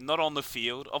terms of not on the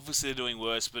field. Obviously, they're doing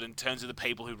worse, but in terms of the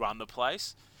people who run the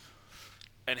place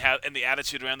and the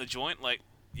attitude around the joint. Like,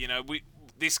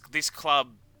 this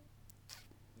club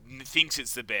thinks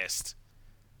it's the best.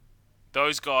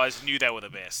 Those guys knew they were the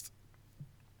best.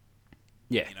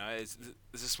 Yeah, there's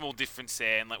a small difference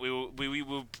there, and like we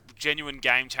were genuine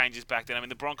game changers back then. I mean,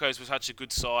 the Broncos were such a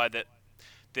good side that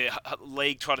the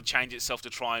league tried to change itself to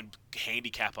try and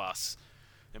handicap us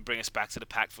and bring us back to the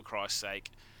pack, for Christ's sake.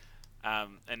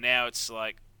 And now it's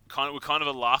like we're kind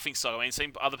of a laughing stock. I mean,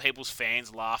 seeing other people's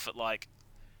fans laugh at like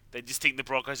they just think the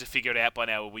Broncos have figured it out by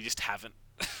now, but we just haven't.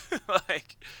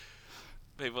 Like,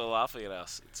 people are laughing at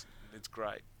us. It's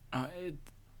great.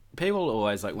 People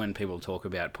always, like, when people talk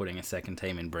about putting a second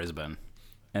team in Brisbane,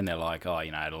 and they're like, oh,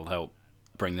 it'll help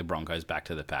bring the Broncos back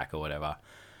to the pack or whatever.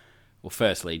 Well,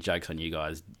 firstly, jokes on you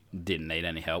guys, didn't need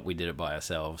any help. We did it by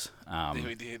ourselves. Yeah,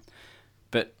 we did.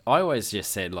 But I always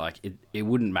just said, like, it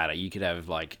wouldn't matter. You could have,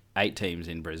 like, 8 teams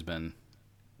in Brisbane.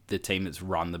 The team that's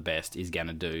run the best is going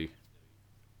to do,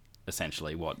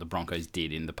 essentially, what the Broncos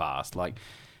did in the past. Like,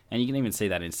 and you can even see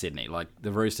that in Sydney. Like,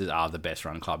 the Roosters are the best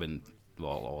run club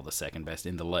or the second best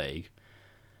in the league.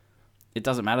 It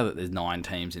doesn't matter that there's 9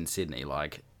 teams in Sydney.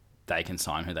 Like, they can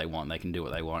sign who they want, they can do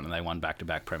what they want, and they won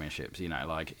back-to-back premierships.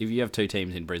 Like, if you have 2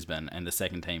 teams in Brisbane and the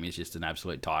second team is just an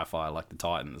absolute tyre fire like the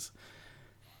Titans,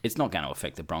 it's not going to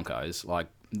affect the Broncos. Like,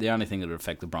 the only thing that would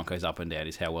affect the Broncos up and down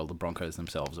is how well the Broncos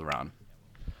themselves are run.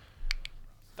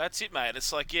 That's it, mate.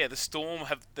 It's like, yeah, the Storm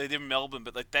they're in Melbourne,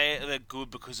 but like they're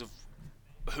good because of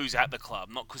who's at the club,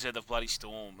 not because they're the bloody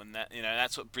Storm. And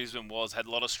that's what Brisbane was. Had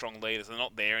a lot of strong leaders. They're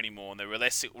not there anymore, and they're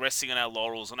resting on our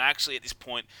laurels. And actually, at this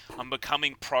point, I'm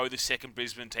becoming pro the second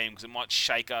Brisbane team because it might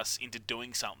shake us into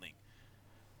doing something.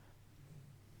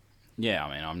 Yeah,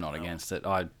 I mean, I'm not against it.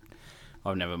 I've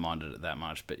never minded it that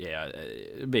much, but yeah,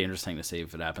 it'd be interesting to see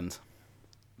if it happens.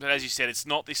 But as you said, it's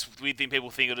not this weird thing people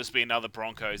think it'll just be another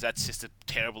Broncos. That's just a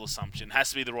terrible assumption. It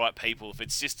has to be the right people. If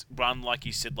it's just run, like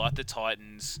you said, like the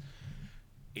Titans,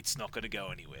 it's not going to go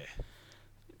anywhere.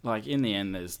 Like, in the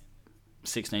end, there's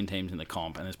 16 teams in the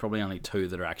comp, and there's probably only 2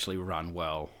 that are actually run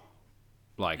well,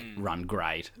 run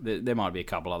great. There might be a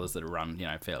couple others that are run,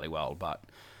 fairly well, but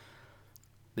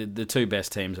the 2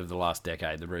 best teams of the last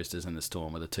decade, the Roosters and the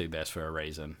Storm, are the 2 best for a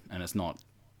reason, and it's not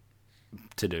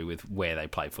to do with where they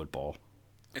play football.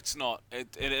 It's not. And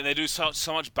they do so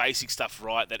much basic stuff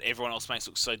right that everyone else makes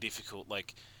look so difficult.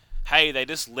 Like, hey, they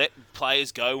just let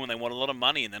players go when they want a lot of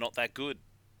money and they're not that good.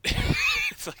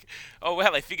 It's like, oh,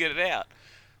 wow, they figured it out.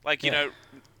 Like,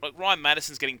 like Ryan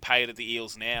Madison's getting paid at the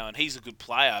Eels now, and he's a good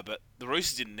player, but the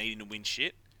Roosters didn't need him to win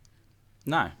shit.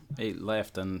 No, he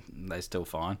left and they're still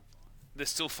fine. They're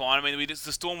still fine. I mean, the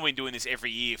Storm have been doing this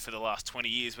every year for the last 20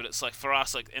 years, but it's like, for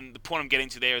us, and the point I'm getting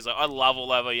to there is, like, I love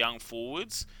all of our young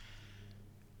forwards,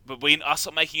 but us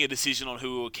making a decision on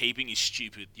who we're keeping is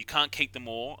stupid. You can't keep them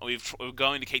all. We're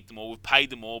going to keep them all. We've paid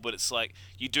them all, but it's like,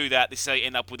 you do that, this is how you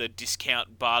end up with a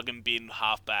discount bargain bin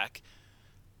halfback,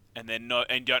 and then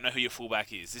don't know who your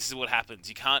fullback is. This is what happens.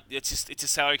 You can't. It's a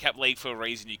salary cap league for a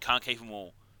reason. You can't keep them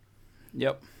all.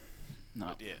 Yep. No.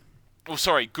 But yeah. Well,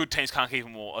 sorry, good teams can't keep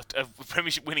them all. A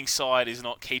premiership winning side is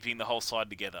not keeping the whole side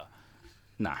together.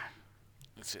 No.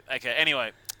 That's it. Okay,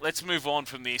 anyway, let's move on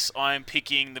from this. I am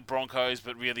picking the Broncos,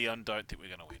 but really I don't think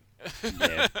we're going to win.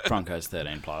 Yeah, Broncos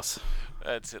 13 plus.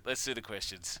 That's it. Let's do the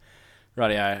questions.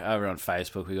 Rightio, over on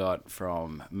Facebook we got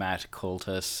from Matt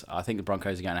Coultus. I think the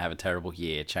Broncos are going to have a terrible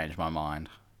year. Changed my mind.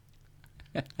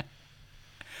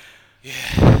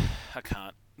 Yeah, I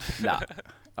can't. No,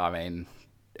 I mean,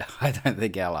 I don't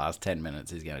think our last 10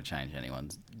 minutes is going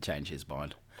to change his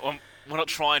mind. We're not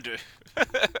trying to.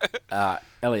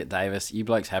 Elliot Davis, you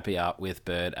blokes happy up with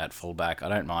Bird at fullback. I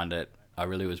don't mind it. I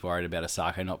really was worried about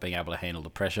Asako not being able to handle the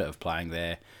pressure of playing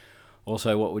there.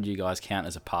 Also, what would you guys count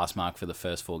as a pass mark for the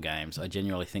first 4 games? I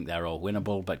genuinely think they're all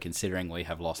winnable, but considering we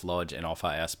have lost Lodge and offer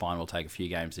our spine will take a few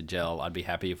games to gel, I'd be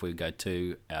happy if we go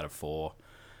 2 out of 4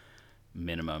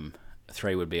 minimum.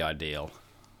 3 would be ideal.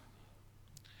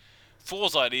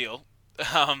 4's ideal.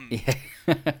 Yeah.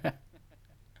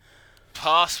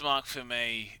 Pass mark for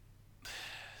me,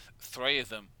 3 of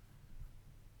them.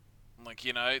 Like,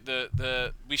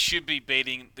 we should be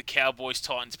beating the Cowboys,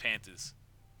 Titans, Panthers.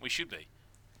 We should be.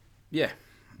 Yeah.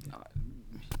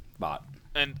 But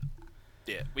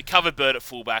we covered Bird at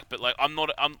fullback, but like I'm not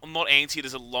anti it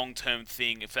as a long-term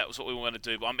thing if that was what we want to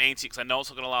do, but I'm anti because I know it's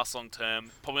not going to last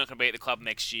long-term. Probably not going to be at the club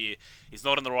next year. He's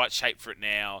not in the right shape for it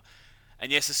now.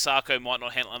 And yes, Asako might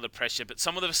not handle under pressure, but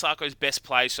some of Asako's best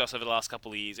plays for us over the last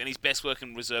couple of years, and his best work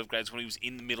in reserve grades when he was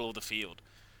in the middle of the field.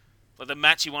 Like the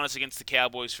match he won us against the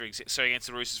Cowboys, against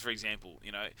the Roosters, for example.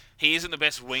 He isn't the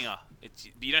best winger.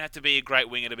 You don't have to be a great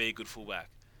winger to be a good fullback.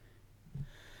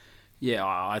 Yeah,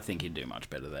 I think he'd do much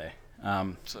better there.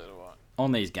 So do I.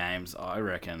 On these games, I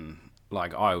reckon,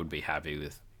 I would be happy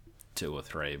with 2 or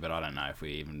 3, but I don't know if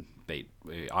we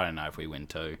win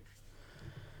 2.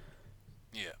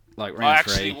 Yeah. Like round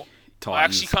 3, Titans. I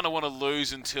actually kind of want to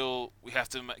lose until we have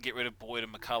to get rid of Boyd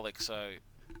and McCulloch. So,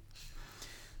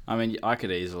 I mean, I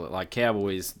could easily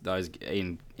Cowboys. Those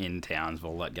in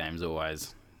Townsville, that game's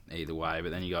always either way.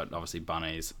 But then you got obviously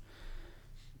Bunnies,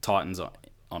 Titans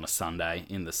on a Sunday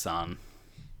in the sun,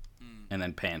 and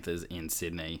then Panthers in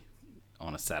Sydney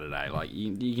on a Saturday.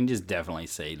 You can just definitely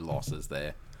see losses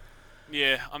there.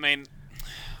 Yeah, I mean,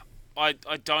 I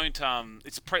don't.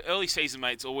 It's early season,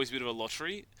 mate. It's always a bit of a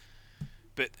lottery.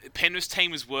 But Penrith's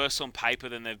team is worse on paper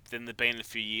than they've been in a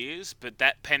few years. But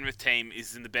that Penrith team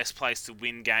is in the best place to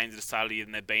win games at the start of the year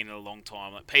than they've been in a long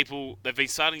time. They've been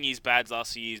starting years bad the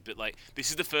last few years, but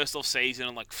this is the first off season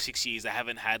in 6 years they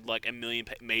haven't had a million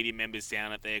media members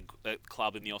down at their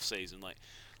club in the off season.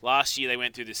 Last year they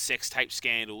went through the sex tape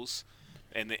scandals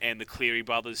and the Cleary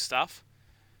brothers stuff.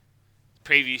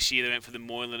 Previous year they went for the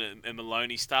Moylan and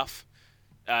Maloney stuff.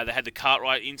 They had the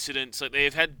Cartwright incident. So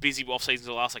they've had busy off seasons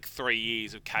the last 3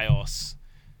 years of chaos.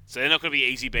 So they're not going to be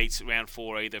easy beats round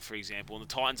 4 either, for example. And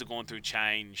the Titans have gone through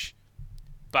change.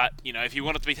 But, if you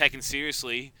want it to be taken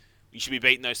seriously, you should be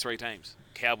beating those 3 teams.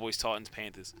 Cowboys, Titans,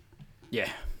 Panthers. Yeah.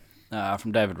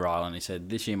 From David Ryland, he said,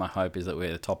 this year my hope is that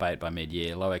we're the top 8 by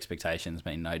mid-year. Low expectations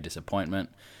mean no disappointment.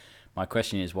 My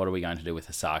question is, what are we going to do with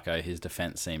Asako? His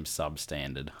defence seems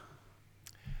substandard.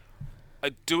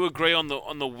 I do agree on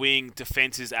the wing,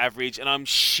 defence is average, and I'm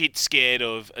shit scared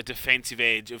of a defensive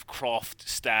edge of Croft,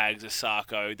 Staggs,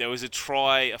 Asako. There was a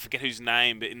try, I forget whose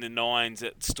name, but in the nines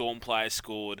that Storm player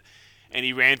scored, and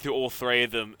he ran through all three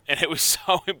of them, and it was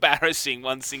so embarrassing,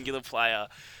 one singular player.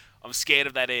 I'm scared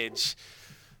of that edge.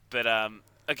 But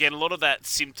again, a lot of that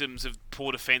symptoms of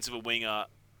poor defence of a winger,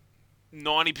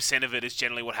 90% of it is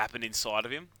generally what happened inside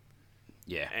of him.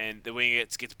 Yeah. And the winger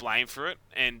gets blamed for it.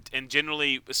 And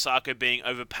generally, Osako being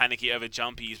over panicky, over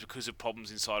jumpy is because of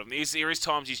problems inside of him. There is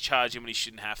times he's charging when he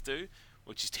shouldn't have to,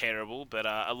 which is terrible. But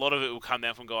a lot of it will come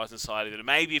down from guys inside of it. And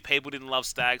maybe if people didn't love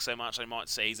Stagg so much, they might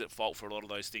see he's at fault for a lot of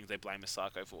those things they blame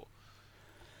Osako for.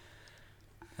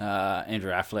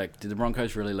 Andrew Affleck, did the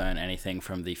Broncos really learn anything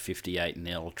from the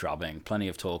 58-0 drubbing? Plenty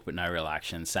of talk, but no real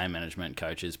action. Same management,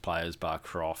 coaches, players, bar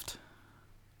Croft.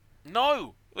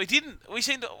 No, we didn't. We just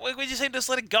seemed to just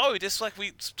let it go. Just like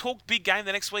we talked big game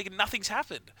the next week and nothing's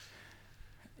happened.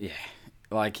 Yeah,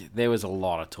 like there was a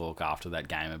lot of talk after that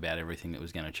game about everything that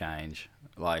was going to change.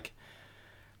 Like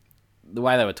the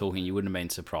way they were talking, you wouldn't have been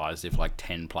surprised if like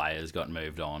 10 players got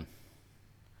moved on.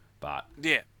 But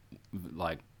yeah,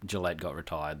 like Gillette got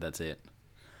retired. That's it.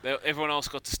 Everyone else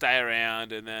got to stay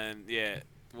around, and then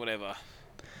whatever.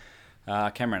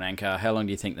 Cameron Anchor, how long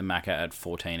do you think the Macca at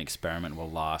 14 experiment will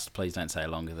last? Please don't say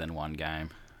longer than one game.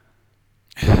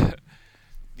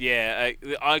 Yeah,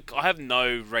 I have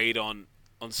no read on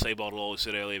Seabold. All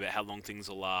said earlier about how long things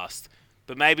will last,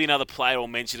 but maybe another player will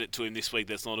mention it to him this week.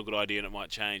 That's not a good idea, and it might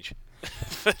change.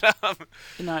 But,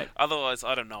 otherwise,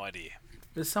 I have no idea.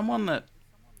 There's someone that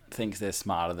thinks they're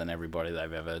smarter than everybody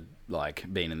they've ever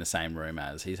been in the same room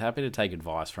as. He's happy to take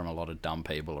advice from a lot of dumb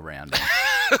people around him.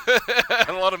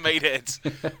 A lot of meatheads.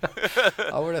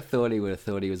 I would have thought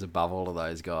he was above all of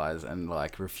those guys and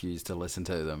refused to listen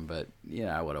to them. But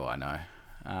what do I know?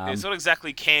 It's not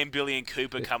exactly Cam, Billy, and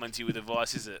Cooper coming to you with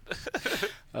advice, is it?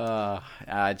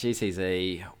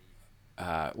 GCZ.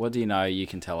 What do you know you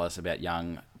can tell us about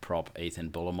young prop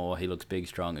Ethan Bullimore? He looks big,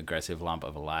 strong, aggressive lump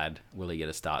of a lad. Will he get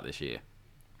a start this year?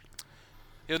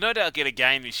 He'll no doubt get a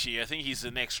game this year. I think he's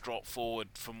the next drop forward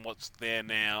from what's there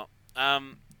now. I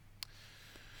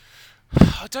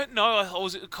don't know. I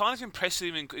was kind of impressed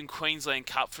with him in Queensland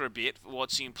Cup for a bit,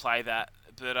 watching him play that.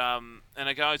 But and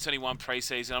I go, it's only one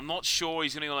pre-season. I'm not sure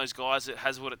he's going to be one of those guys that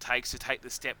has what it takes to take the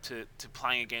step to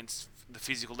playing against the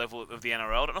physical level of the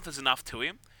NRL. I don't know if there's enough to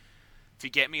him. If you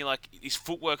get me, his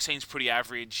footwork seems pretty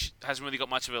average. Hasn't really got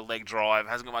much of a leg drive.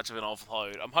 Hasn't got much of an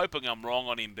offload. I'm hoping I'm wrong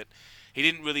on him, but he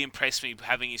didn't really impress me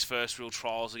having his first real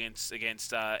trials against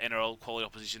NRL quality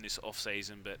opposition this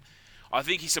off-season. But I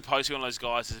think he's supposed to be one of those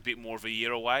guys that's a bit more of a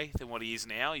year away than what he is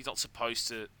now. He's not supposed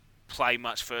to play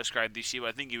much first grade this year, but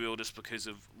I think he will just because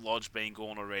of Lodge being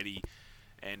gone already.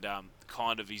 And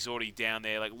he's already down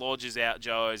there. Lodge is out,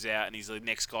 Joe's out, and he's the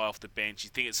next guy off the bench. You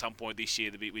think at some point this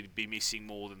year we'd be missing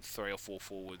more than 3 or 4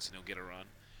 forwards, and he'll get a run.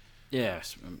 Yeah,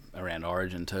 around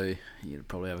Origin too. You'd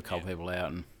probably have a couple people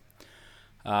out. And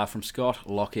from Scott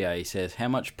Lockyer, he says, how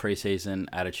much pre-season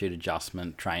attitude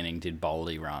adjustment training did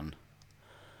Boldy run?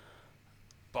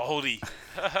 Boldy.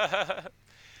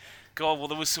 God, well,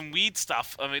 there was some weird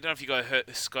stuff. I mean, I don't know if you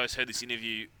guys heard this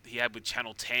interview he had with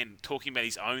Channel 10 talking about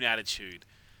his own attitude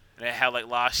and how,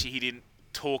 last year he didn't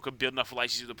talk or build enough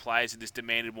relationships with the players and just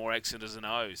demanded more X's and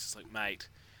O's. It's mate.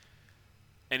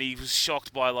 And he was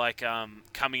shocked by,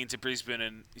 coming into Brisbane,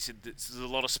 and he said there's a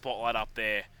lot of spotlight up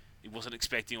there. He wasn't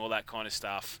expecting all that kind of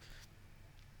stuff.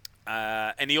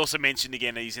 And he also mentioned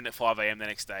again that he's in at 5 a.m. the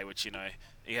next day, which,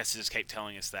 he has to just keep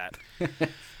telling us that.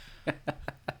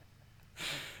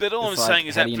 But all I'm saying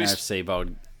is that... How do you know if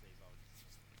Seabold...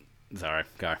 Sorry,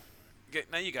 go.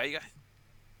 No, you go.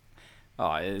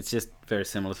 Oh, it's just very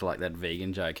similar to that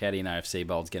vegan joke. How do you know if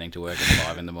Seabold's getting to work at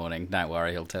 5 in the morning? Don't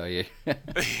worry, he'll tell you.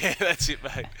 Yeah, that's it,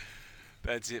 mate.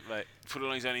 Put it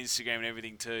on his own Instagram and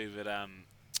everything too. But,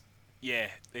 yeah,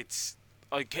 it's...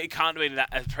 it can't be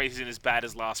that pre-season as bad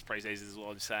as last pre-season is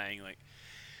what I'm saying.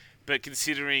 But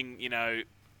considering,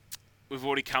 we've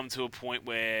already come to a point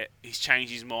where he's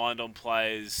changed his mind on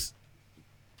players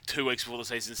 2 weeks before the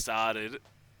season started,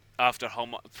 after a whole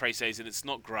pre-season, it's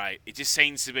not great. It just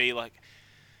seems to be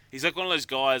he's one of those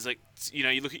guys,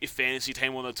 you look at your fantasy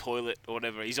team on the toilet or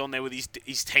whatever, he's on there with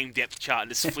his team depth chart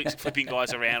and just flipping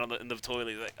guys around in the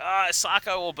toilet. He's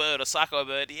Sacco or Bird,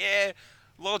 yeah,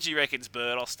 Logie reckons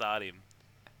Bird, I'll start him.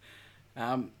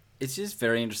 It's just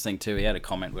very interesting too. He had a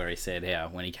comment where he said how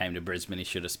when he came to Brisbane he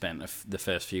should have spent the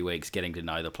first few weeks getting to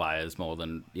know the players more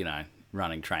than,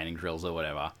 running training drills or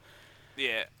whatever.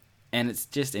 Yeah. And it's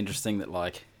just interesting that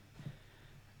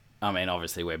I mean,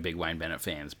 obviously we're big Wayne Bennett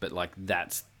fans, but like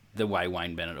that's the way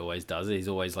Wayne Bennett always does it. He's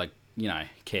always like,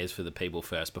 cares for the people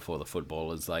first before the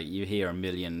footballers. Like you hear a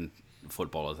million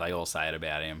footballers, they all say it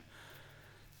about him.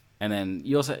 And then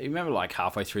you remember like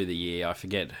halfway through the year, I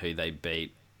forget who they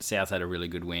beat. South had a really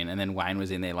good win, and then Wayne was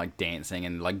in there like dancing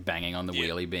and like banging on the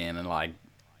wheelie bin and like,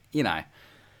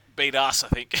 beat us, I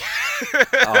think.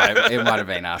 it might have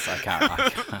been us.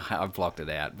 I blocked it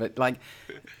out. But like,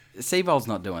 Seabold's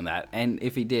not doing that, and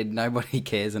if he did, nobody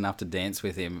cares enough to dance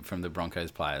with him from the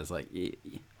Broncos players. Like,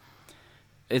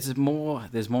 it's more.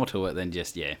 There's more to it than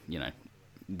just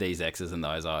these X's and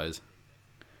those O's.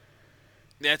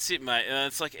 That's it, mate.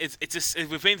 It's like it's just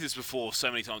we've been through this before so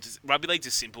many times. Rugby league's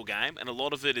a simple game, and a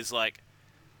lot of it is like,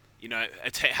 a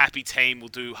happy team will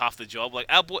do half the job. Like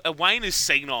our boy, Wayne is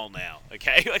senile now.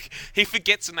 Okay, like he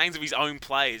forgets the names of his own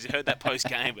players. You heard that post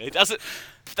game. It doesn't.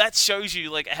 That shows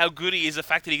you like how good he is. The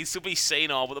fact that he can still be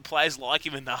senile, but the players like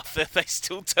him enough that they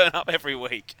still turn up every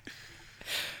week.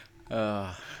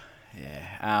 Yeah.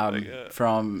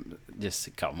 From just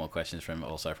a couple more questions from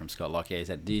Scott Lockyer. He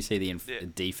said, do you see the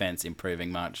defense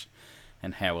improving much,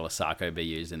 and how will Asako be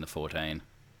used in the 14?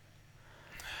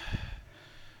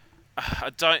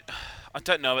 I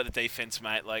don't know about the defense,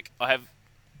 mate. Like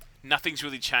nothing's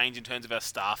really changed in terms of our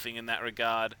staffing in that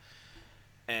regard,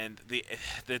 and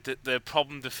the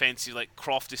problem defensive, like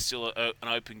Croft is still an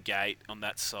open gate on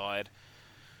that side.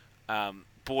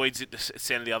 Boyd's at the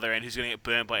centre of the other end, who's going to get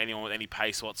burnt by anyone with any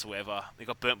pace whatsoever. They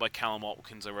got burnt by Callum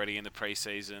Watkins already in the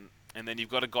preseason. And then you've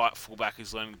got a guy at fullback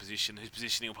who's learning the position, whose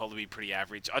positioning will probably be pretty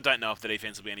average. I don't know if the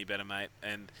defence will be any better, mate.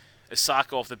 And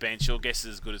Asako off the bench, your guess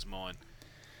is as good as mine.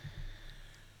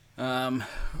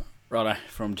 Righto,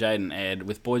 from Jaden Ed.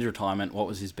 With Boyd's retirement, what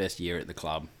was his best year at the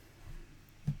club?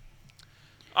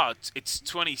 Oh, it's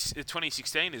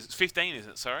 2016, is it? 15, is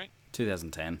it? Sorry?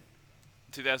 2010.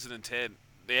 2010.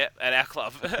 Yeah, at our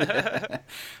club.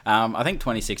 I think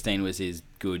 2016 was his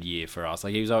good year for us.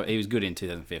 Like he was good in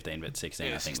 2015, but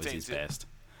 16 I think was his best.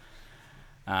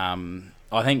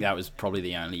 I think that was probably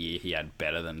the only year he had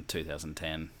better than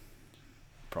 2010.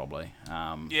 Probably.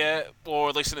 Yeah, or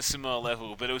at least on a similar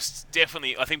level. But it was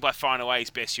definitely, I think, by far and away his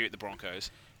best year at the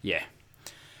Broncos. Yeah.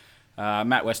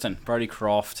 Matt Weston, Brodie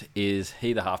Croft, is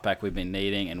he the halfback we've been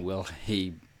needing, and will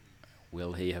he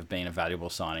have been a valuable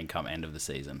signing come end of the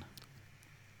season?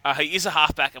 He is a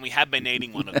halfback, and we have been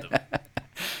needing one of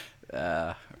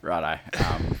them. Righto.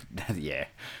 Yeah.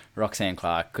 Roxanne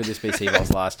Clark. Could this be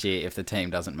Seabold's last year if the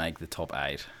team doesn't make the top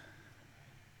 8?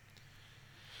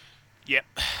 Yep.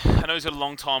 I know he's got a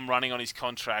long time running on his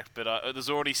contract, but there's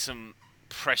already some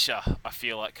pressure, I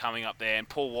feel like, coming up there. And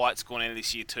Paul White's gone into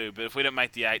this year too. But if we don't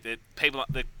make the 8,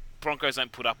 the Broncos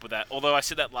don't put up with that. Although I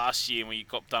said that last year when we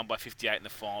got done by 58 in the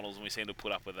finals, and we seem to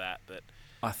put up with that. But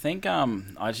I think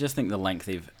I just think the length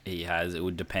he has, it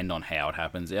would depend on how it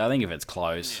happens. I think if it's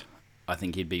close, I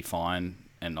think he'd be fine,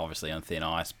 and obviously on thin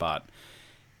ice. But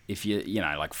if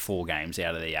like 4 games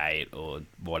out of the 8 or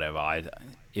whatever,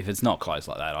 if it's not close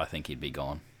like that, I think he'd be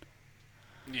gone.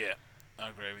 Yeah, I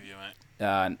agree with you,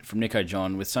 mate. From Nico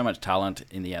John, with so much talent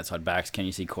in the outside backs, can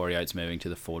you see Corey Oates moving to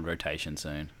the forward rotation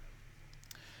soon?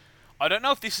 I don't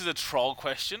know if this is a troll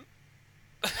question.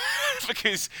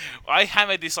 Because I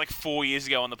hammered this like 4 years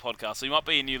ago on the podcast, so you might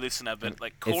be a new listener, but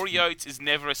like Corey Oates is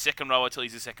never a second rower till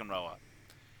he's a second rower.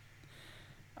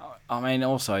 I mean,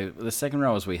 also, the second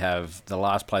rowers we have, the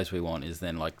last place we want is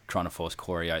then like trying to force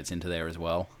Corey Oates into there as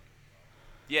well.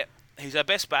 Yeah, he's our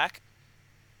best back,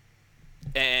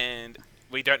 and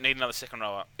we don't need another second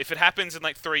rower. If it happens in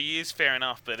like 3 years, fair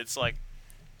enough, but it's like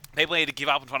people need to give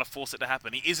up and try to force it to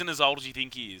happen. He isn't as old as you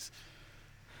think he is.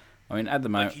 I mean, at the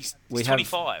moment, he's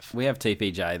 25. We have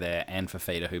TPJ there and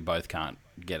Fafita, who both can't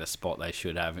get a spot they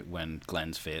should have when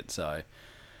Glenn's fit. So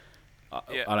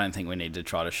I don't think we need to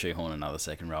try to shoehorn another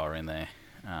second rower in there.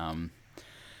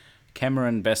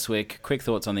 Cameron Bestwick, quick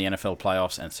thoughts on the NFL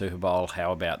playoffs and Super Bowl.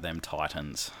 How about them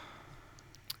Titans?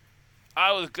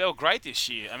 They were great this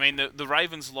year. I mean, the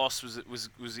Ravens' loss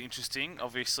was interesting,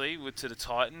 obviously, to the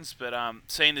Titans. But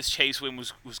seeing this Chiefs win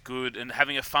was good, and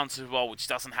having a fun Super Bowl, which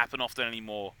doesn't happen often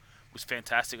anymore, was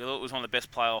fantastic. I thought it was one of the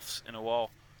best playoffs in a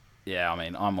while. Yeah, I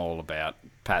mean, I'm all about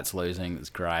Pats losing. It's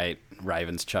great.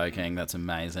 Ravens choking. That's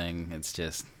amazing. It's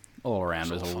just all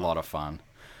around was a lot of fun.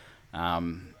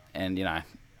 And,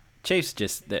 Chiefs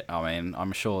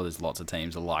I'm sure there's lots of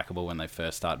teams are likeable when they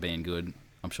first start being good.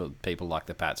 I'm sure people like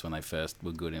the Pats when they first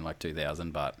were good in like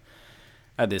 2000, but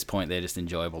at this point, they're just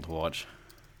enjoyable to watch.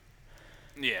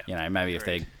 Yeah. Maybe if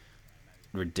they're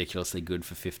ridiculously good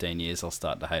for 15 years, I'll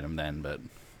start to hate them then, but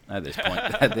at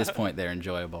this point, they're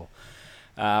enjoyable.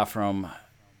 From,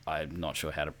 I'm not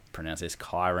sure how to pronounce this,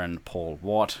 Kyron Paul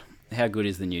Watt. How good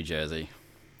is the New Jersey?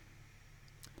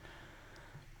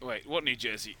 Wait, what New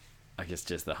Jersey? I guess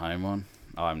just the home one.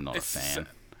 I'm not a fan.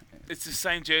 It's the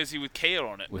same jersey with Kia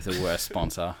on it. With a worse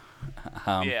sponsor.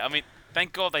 Yeah, I mean,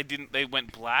 thank God they didn't. They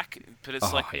went black, but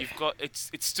it's you've got. It's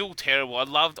still terrible. I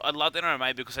loved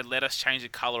NRMA because they let us change the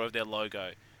color of their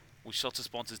logo, which lots of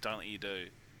sponsors don't let you do.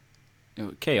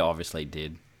 Kia obviously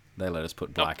did. They let us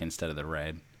put black instead of the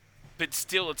red. But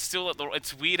still, it's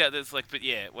weird. It's like, but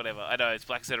yeah, whatever. I know it's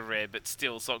black instead of red, but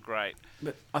still, it's not great.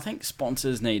 But I think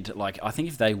sponsors need to, I think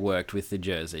if they worked with the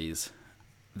jerseys,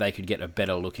 they could get a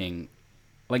better looking.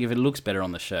 Like, if it looks better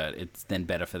on the shirt, it's then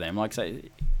better for them. Like, say,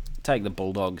 take the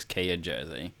Bulldogs Kia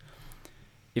jersey.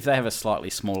 If they have a slightly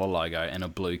smaller logo and a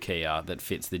blue Kia that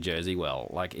fits the jersey well,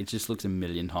 like, it just looks a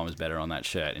million times better on that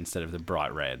shirt instead of the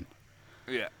bright red.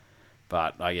 Yeah.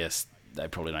 But I guess they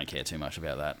probably don't care too much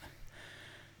about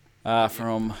that.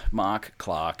 From Mark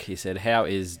Clark, he said, how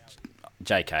is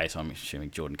JK, so I'm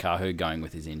assuming Jordan Kahu, going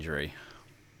with his injury?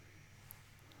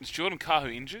 Is Jordan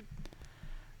Kahu injured?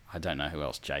 I don't know who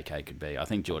else JK could be. I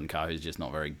think Jordan Kahu is just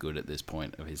not very good at this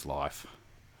point of his life.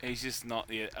 He's just not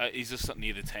near. He's just not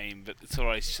near the team. But it's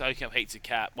alright. He's soaking up heaps of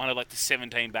cap. One of the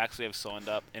 17 backs we have signed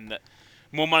up, and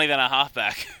more money than a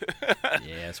halfback.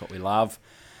 Yeah, that's what we love.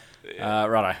 Yeah.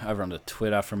 Righto, over onto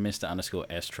Twitter from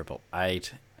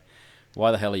Mr_S888.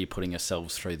 Why the hell are you putting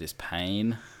yourselves through this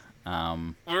pain?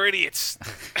 We're idiots.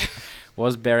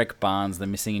 Was Berwick Barnes the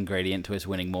missing ingredient to us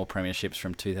winning more premierships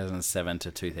from 2007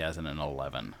 to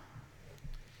 2011?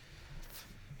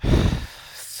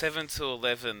 7 to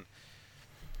 11.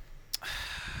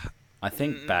 I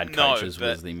think bad coaches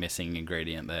was the missing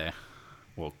ingredient there.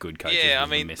 Well, good coaches was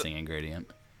the missing ingredient.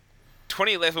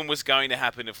 2011 was going to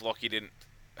happen if Lockie didn't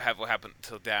have what happened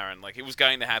to Darren. Like, it was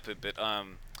going to happen, but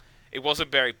it wasn't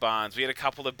Berwick Barnes. We had a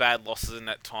couple of bad losses in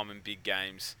that time in big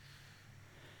games.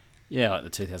 Yeah, like the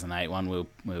 2008 one,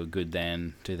 we were good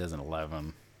then.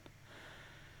 2011.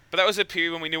 But that was a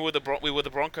period when we knew we were the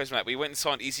Broncos, mate. We went and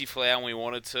signed Izzy Flower when we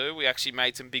wanted to. We actually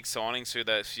made some big signings through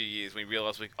those few years. We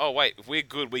realised, if we're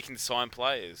good, we can sign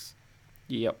players.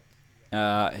 Yep.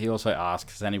 He also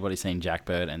asks, has anybody seen Jack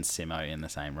Bird and Simo in the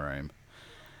same room?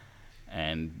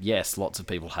 And yes, lots of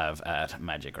people have at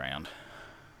Magic Round.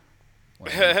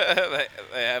 They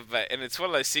have, mate. And it's one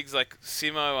of those things like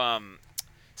Simo...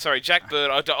 Jack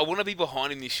Bird, I want to be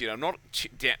behind him this year. I'm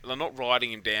not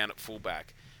riding him down at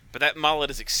fullback. But that mullet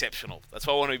is exceptional. That's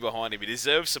why I want to be behind him. He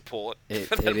deserves support.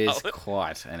 It is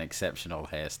quite an exceptional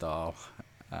hairstyle.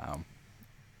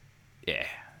 Yeah.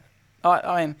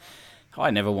 I mean, I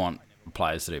never want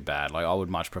players to do bad. Like, I would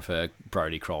much prefer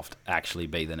Brodie Croft actually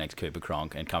be the next Cooper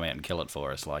Cronk and come out and kill it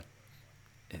for us. Like,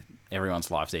 everyone's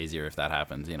life's easier if that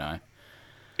happens, you know?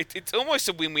 It's almost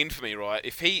a win-win for me, right?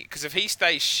 If he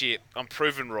stays shit, I'm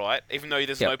proven right. Even though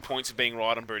there's no points of being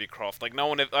right on Brodie Croft. Like,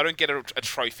 I don't get a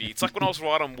trophy. It's like when I was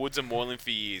right on Woods and Moreland for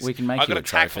years. We can make you a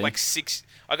trophy.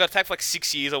 I got attacked for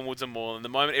 6 years on Woods and Moreland. The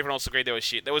moment everyone else agreed they were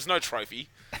shit, there was no trophy.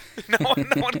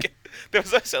 There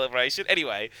was no celebration.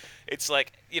 Anyway, it's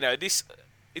like, this.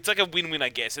 It's like a win-win, I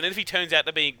guess. And then if he turns out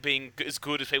to being as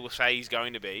good as people say he's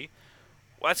going to be,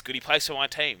 well, that's good. He plays for my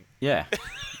team. Yeah.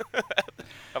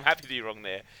 I'm happy to be wrong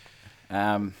there.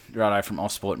 Righto, from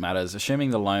Off Sport Matters.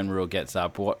 Assuming the loan rule gets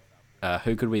up,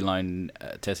 who could we loan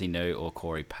Tessie New or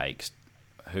Corey Pakes?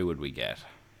 Who would we get?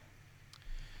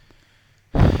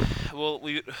 Well,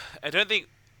 I don't think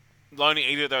loaning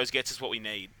either of those gets us what we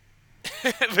need.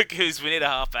 Because we need a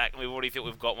halfback, and we already think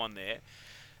we've got one there.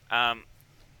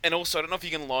 And also, I don't know if you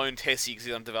can loan Tessie because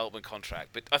he's on development contract,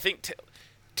 but I think...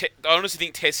 I honestly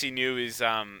think Tessie New is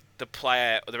the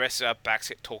player the rest of our backs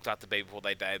get talked up to be before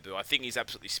they debut. I think he's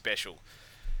absolutely special.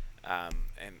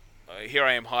 And here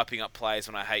I am hyping up players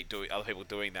when I hate other people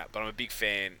doing that, but I'm a big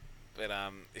fan. But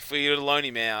if we were to loan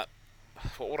him out,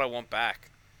 what would I want back?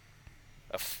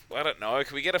 I don't know.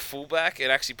 Can we get a fullback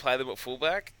and actually play them at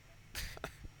fullback?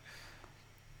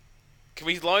 Can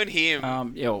we loan him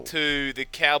to the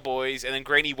Cowboys and then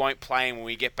Greeny won't play him when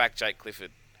we get back Jake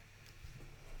Clifford?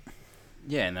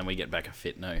 Yeah, and then we get back a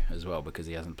fit New as well because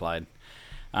he hasn't played.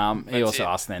 He also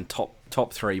asked then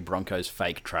top 3 Broncos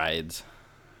fake trades.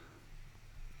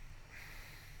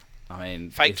 I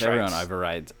mean, if everyone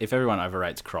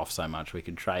overrates Croft so much, we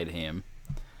could trade him.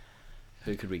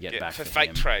 Who could we get back for fake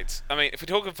him? Trades? I mean, if we're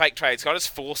talking fake trades, can I just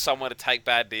force someone to take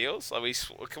bad deals? Like,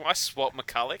 can I swap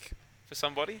McCulloch for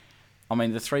somebody? I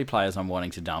mean, the 3 players I'm wanting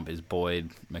to dump is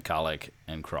Boyd, McCulloch,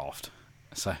 and Croft.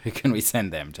 So who can we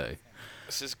send them to?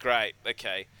 This is great.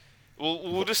 Okay.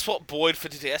 We'll just swap Boyd for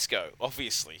Tedesco,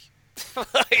 obviously.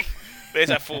 There's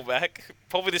our fullback.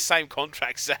 Probably the same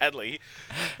contract, sadly.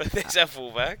 But there's our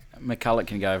fullback. McCulloch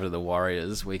can go over to the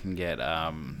Warriors. We can get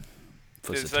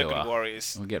There's no good Fusatua.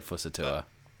 Warriors. We'll get Fusatua.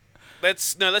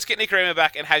 Let's get Nick Rima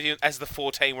back and have him as the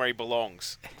 14 where he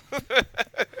belongs.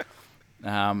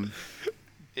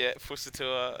 Yeah,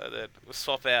 Fusatua, and then we'll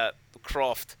swap out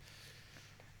Croft.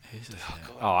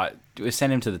 We'll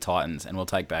send him to the Titans, and we'll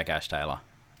take back Ash Taylor.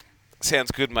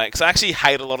 Sounds good, mate. Because I actually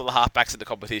hate a lot of the halfbacks in the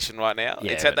competition right now.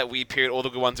 Yeah, it's at that weird period, all the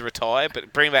good ones are retired,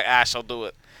 but bring back Ash, I'll do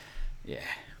it. Yeah.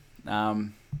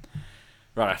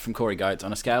 Right, from Corey Goetz.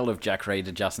 On a scale of Jack Reed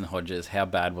to Justin Hodges, how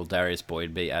bad will Darius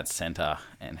Boyd be at centre,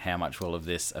 and how much will of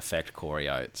this affect Corey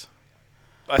Oates?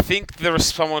 I think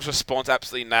someone's response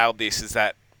absolutely nailed this, is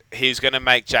that he's going to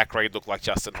make Jack Reed look like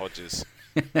Justin Hodges.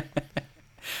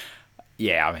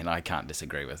 Yeah, I mean, I can't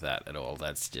disagree with that at all.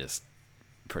 That's just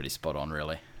pretty spot on,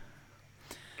 really.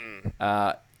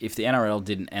 If the NRL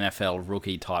did an NFL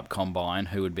rookie-type combine,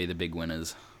 who would be the big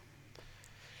winners?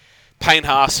 Payne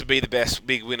Haas would be the best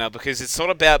big winner, because it's not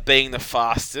about being the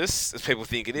fastest, as people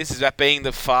think it is. It's about being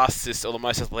the fastest or the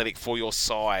most athletic for your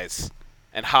size.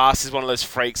 And Haas is one of those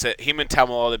freaks that him and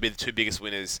Tamalolo would be the two biggest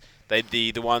winners. They'd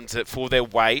be the ones that, for their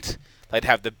weight, they'd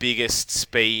have the biggest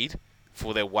speed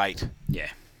for their weight. Yeah.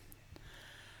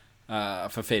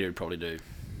 Fafita would probably do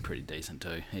pretty decent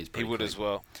too. He would quick. As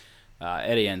well.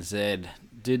 Eddie NZ,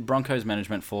 did Broncos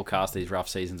management forecast these rough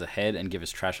seasons ahead and give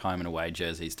us trash home and away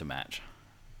jerseys to match?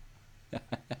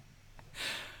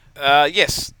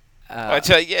 Yes. I'd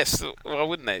say yes. Why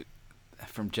wouldn't they?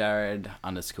 From Jared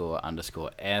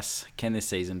 __S, can this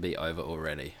season be over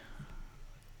already?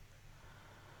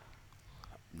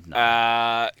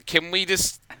 No. Can we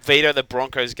just veto the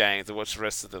Broncos games and watch the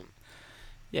rest of them?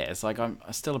 Yeah, it's like I'm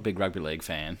still a big rugby league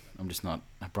fan. I'm just not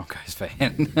a Broncos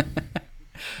fan.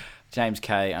 James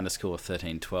K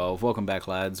 _1312. Welcome back,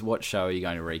 lads. What show are you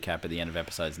going to recap at the end of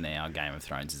episodes now? Game of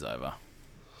Thrones is over.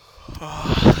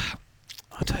 I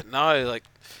don't know.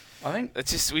 I think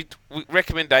it's just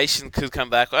recommendation could come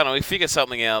back. I don't know. We figure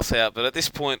something else out, but at this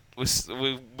point,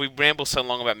 we ramble so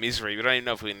long about misery. We don't even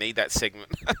know if we need that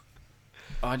segment.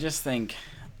 I just think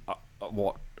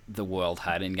what the world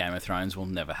had in Game of Thrones will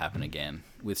never happen again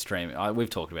with streaming. We've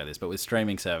talked about this, but with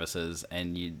streaming services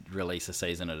and you release a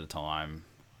season at a time,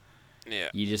 yeah,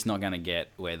 you're just not going to get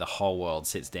where the whole world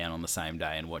sits down on the same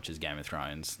day and watches Game of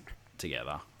Thrones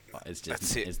together.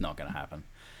 It's not going to happen.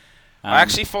 I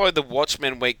actually followed The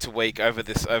Watchmen week to week over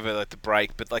the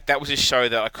break, but that was a show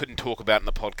that I couldn't talk about in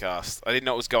the podcast. I didn't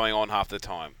know what was going on half the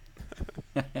time.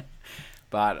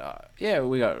 But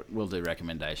we'll do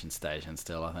recommendation station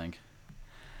still, I think.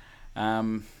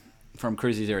 From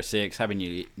Cruzy06,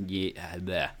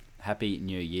 Happy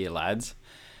New Year, lads.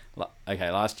 Okay,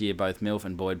 last year both Milf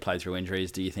and Boyd played through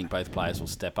injuries. Do you think both players will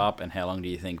step up, and how long do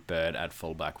you think Bird at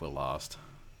fullback will last?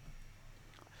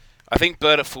 I think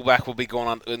Bird at fullback will be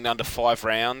gone in under 5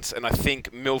 rounds, and I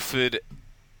think Milford,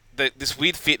 this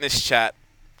weird fitness chat,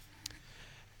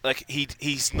 he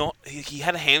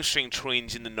had a hamstring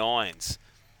twinge in the 9s.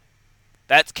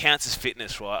 That counts as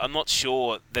fitness, right? I'm not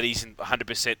sure that he's in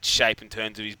 100% shape in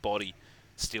terms of his body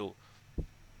still.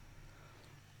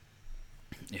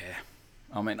 Yeah.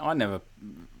 I mean, I never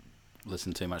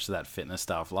listened too much to that fitness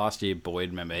stuff. Last year,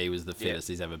 Boyd, remember, he was the fittest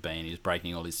he's ever been. He was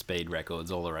breaking all his speed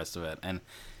records, all the rest of it. And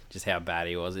just how bad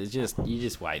he was. You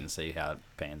just wait and see how it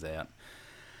pans out.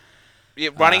 Yeah,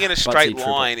 running in a straight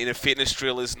line in a fitness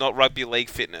drill is not rugby league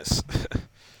fitness.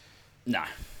 No,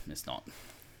 it's not.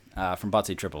 From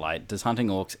Butsy 888, does hunting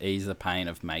orcs ease the pain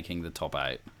of making the top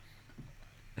 8?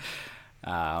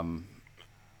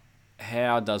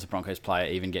 How does a Broncos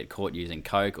player even get caught using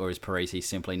coke, or is Parisi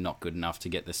simply not good enough to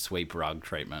get the sweep rug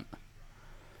treatment?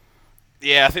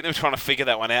 Yeah, I think they're trying to figure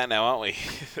that one out now, aren't we?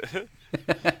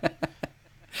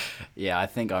 Yeah, I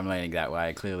think I'm leaning that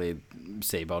way. Clearly,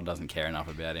 Seabold doesn't care enough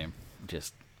about him.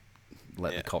 Just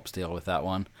let the cops deal with that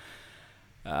one.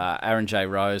 Aaron J.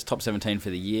 Rose, top 17 for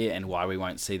the year, and why we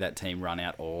won't see that team run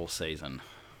out all season.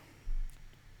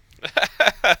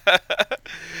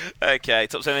 Okay,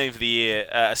 top 17 for the year.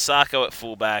 Asako at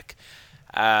fullback.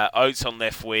 Oates on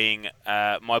left wing.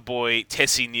 My boy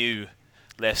Tessie New,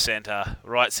 left centre.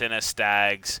 Right centre,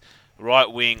 Stags.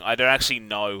 Right wing, I don't actually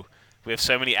know. We have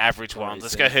so many average ones.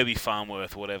 Let's go Herbie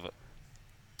Farnworth, whatever.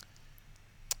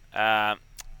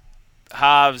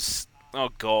 Halves, oh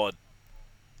God.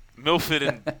 Milford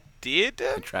and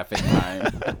Dearden? Traffic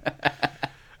cone.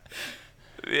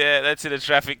 Yeah, that's in a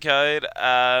traffic code.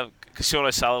 Sean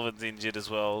O'Sullivan's injured as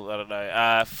well. I don't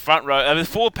know. Front row. I mean, the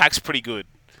forward pack's pretty good.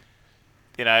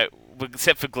 You know,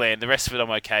 except for Glenn. The rest of it I'm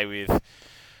okay with.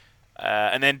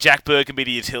 And then Jack Burr can be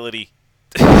the utility.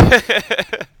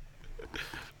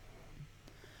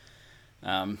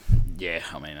 Yeah,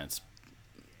 I mean, it's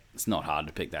not hard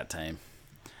to pick that team.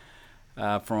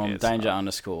 From it's Danger hard.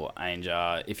 underscore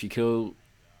Anger, if you kill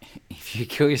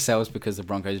yourselves because the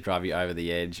Broncos drive you over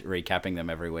the edge, recapping them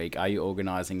every week, are you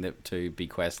organising them to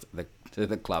bequest to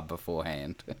the club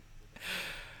beforehand?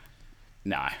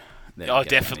 No, they're not Oh,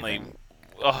 getting definitely. anything.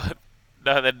 Oh,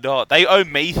 no, they're not. They owe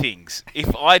me things.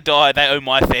 If I die, they owe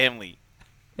my family.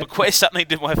 Bequest something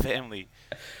to my family.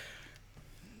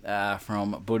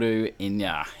 From Budu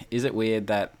Inya, is it weird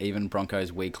that even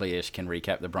Broncos Weekly-ish can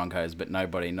recap the Broncos, but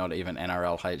nobody, not even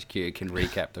NRL HQ, can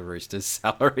recap the Roosters'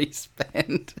 salary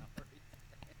spend?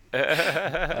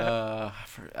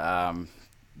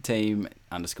 Team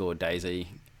underscore Daisy,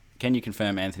 can you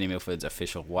confirm Anthony Milford's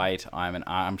official weight? I'm an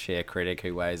armchair critic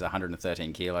who weighs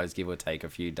 113 kilos, give or take a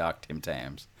few dark Tim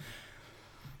Tams.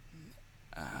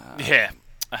 Yeah.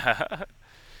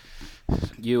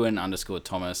 Ewan underscore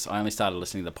Thomas, I only started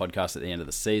listening to the podcast at the end of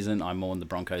the season. I mourned the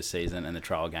Broncos season and the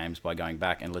trial games by going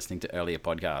back and listening to earlier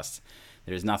podcasts.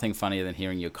 There is nothing funnier than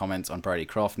hearing your comments on Brodie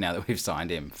Croft now that we've signed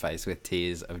him, faced with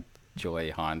tears of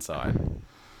joy hindsight.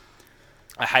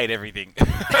 I hate everything.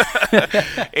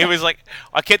 It was like,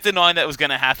 I kept denying that it was going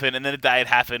to happen, and then the day it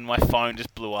happened, my phone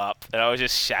just blew up, and I was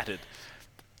just shattered.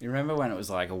 You remember when it was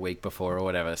like a week before or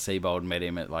whatever, Seabold met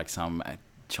him at like some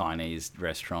Chinese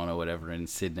restaurant or whatever in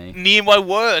Sydney? Near my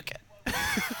work.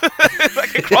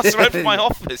 Like across the road from my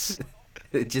office.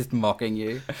 Just mocking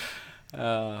you.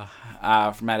 From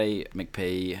Matty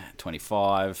McP,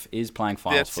 25, is playing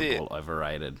finals That's football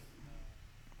overrated?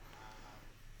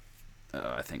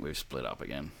 I think we've split up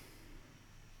again.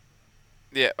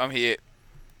 Yeah, I'm here.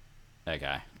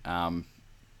 Okay.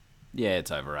 Yeah,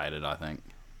 it's overrated, I think.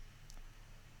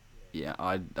 Yeah,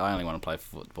 I only want to play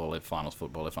finals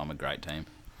football if I'm a great team.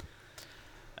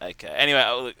 Okay.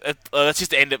 Anyway, let's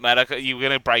just end it, Matt. You were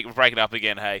going to break it up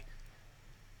again, hey?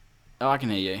 Oh, I can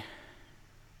hear you.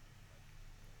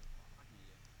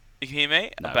 You can hear me?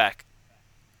 No. I'm back.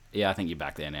 Yeah, I think you're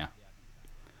back there now.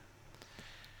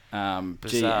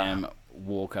 Bizarre. GM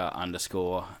Walker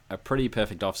underscore, a pretty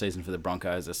perfect off-season for the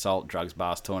Broncos. Assault, drugs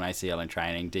bust, torn ACL in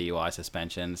training, DUI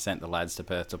suspension, sent the lads to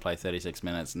Perth to play 36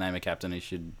 minutes, name a captain who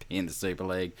should be in the Super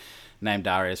League, name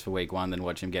Darius for week 1, then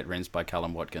watch him get rinsed by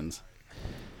Callum Watkins.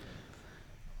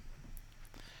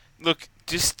 Look,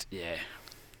 just Yeah.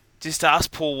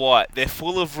 ask Paul White. They're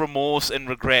full of remorse and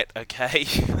regret, okay?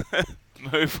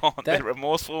 Move on. They're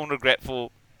remorseful and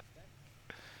regretful.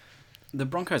 The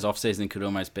Broncos off-season could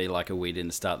almost be like a "We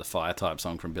Didn't Start the Fire" type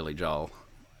song from Billy Joel.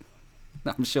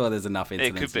 I'm sure there's enough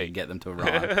incidents to get them to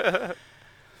rhyme.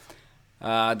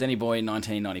 Denny Boy,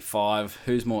 1995.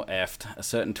 Who's more effed? A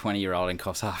certain 20-year-old in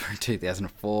Coffs Harbour in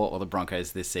 2004 or the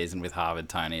Broncos this season with Harvard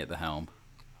Tony at the helm?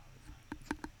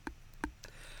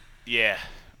 Yeah.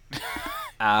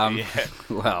 Yeah.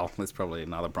 Well, there's probably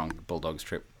another Bulldogs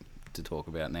trip to talk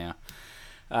about now.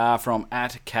 From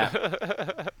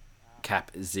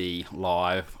Cap Z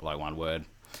Live, like one word.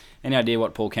 Any idea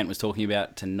what Paul Kent was talking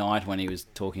about tonight when he was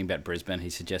talking about Brisbane?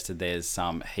 He suggested there's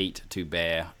some heat to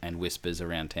bear and whispers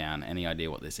around town. Any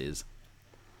idea what this is?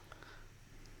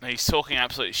 He's talking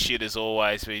absolute shit as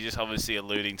always, but he's just obviously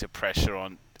alluding to pressure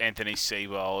on Anthony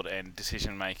Seibold and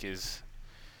decision makers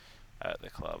at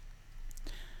the club.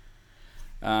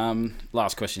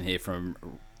 Last question here from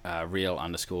real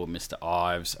underscore Mr.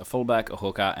 Ives. A fullback, a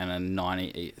hooker, and a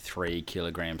 93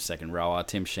 kilogram second rower.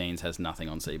 Tim Sheens has nothing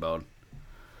on Seibold.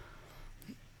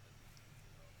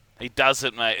 He does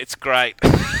it, mate. It's great.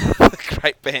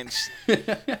 Great bench.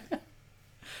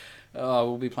 Oh,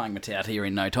 we'll be playing Matout here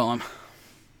in no time.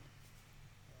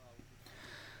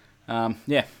 Yeah.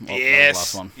 Well, that was the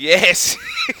last one. Yes.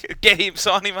 Get him.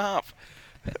 Sign him up.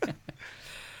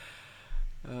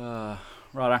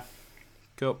 Righto.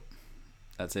 Cool.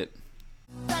 That's it.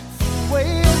 That's the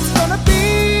way it's gonna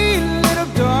be,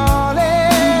 little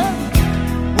darling.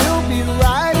 We'll be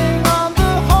riding on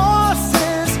the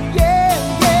horses, yeah,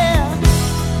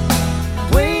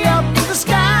 yeah. Way up in the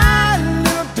sky,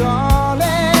 little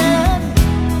darling.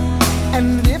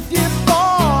 And if you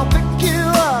fall, pick you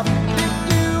up,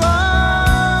 pick you up.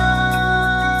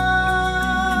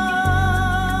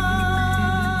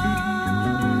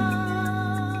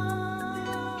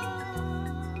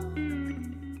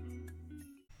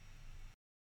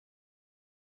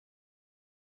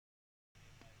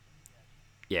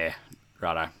 Yeah,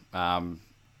 righto.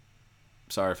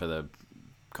 Sorry for the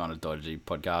kind of dodgy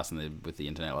podcast and with the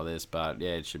internet like this, but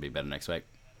yeah, it should be better next week.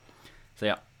 See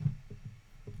ya.